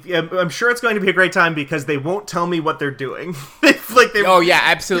 I'm sure it's going to be a great time because they won't tell me what they're doing. Oh, yeah,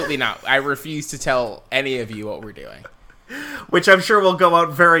 absolutely not. I refuse to tell any of you what we're doing. Which I'm sure will go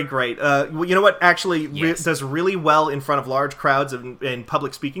out very great. You know what actually does really well in front of large crowds in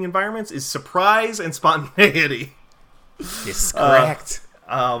public speaking environments is surprise and spontaneity. Yes, correct.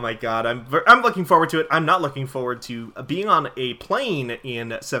 Oh my god, I'm looking forward to it. I'm not looking forward to being on a plane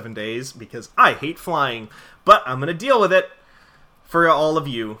in 7 days because I hate flying, but I'm going to deal with it for all of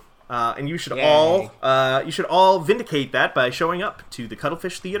you. And you should all vindicate that by showing up to the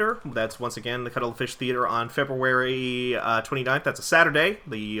Cuttlefish Theater. That's once again the Cuttlefish Theater on February 29th. That's a Saturday,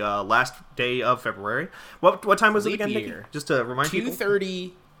 the last day of February. What time was it again, Nikki? Just to remind people.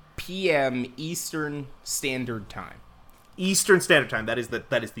 2:30 p.m. Eastern Standard Time. Eastern Standard Time. That is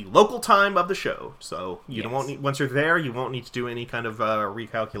the local time of the show. So you Yes. won't need, once you're there, you won't need to do any kind of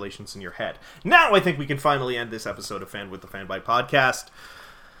recalculations in your head. Now I think we can finally end this episode of Fan with the Fanbyte podcast.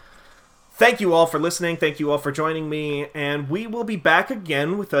 Thank you all for listening. Thank you all for joining me. And we will be back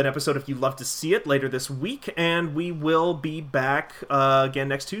again with an episode If You'd Love to See It later this week. And we will be back again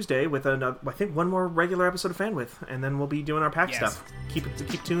next Tuesday with another, I think, one more regular episode of Fan With. And then we'll be doing our pack stuff. Keep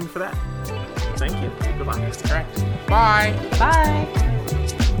tuned for that. Thank you. Goodbye. That's correct. Bye. Bye.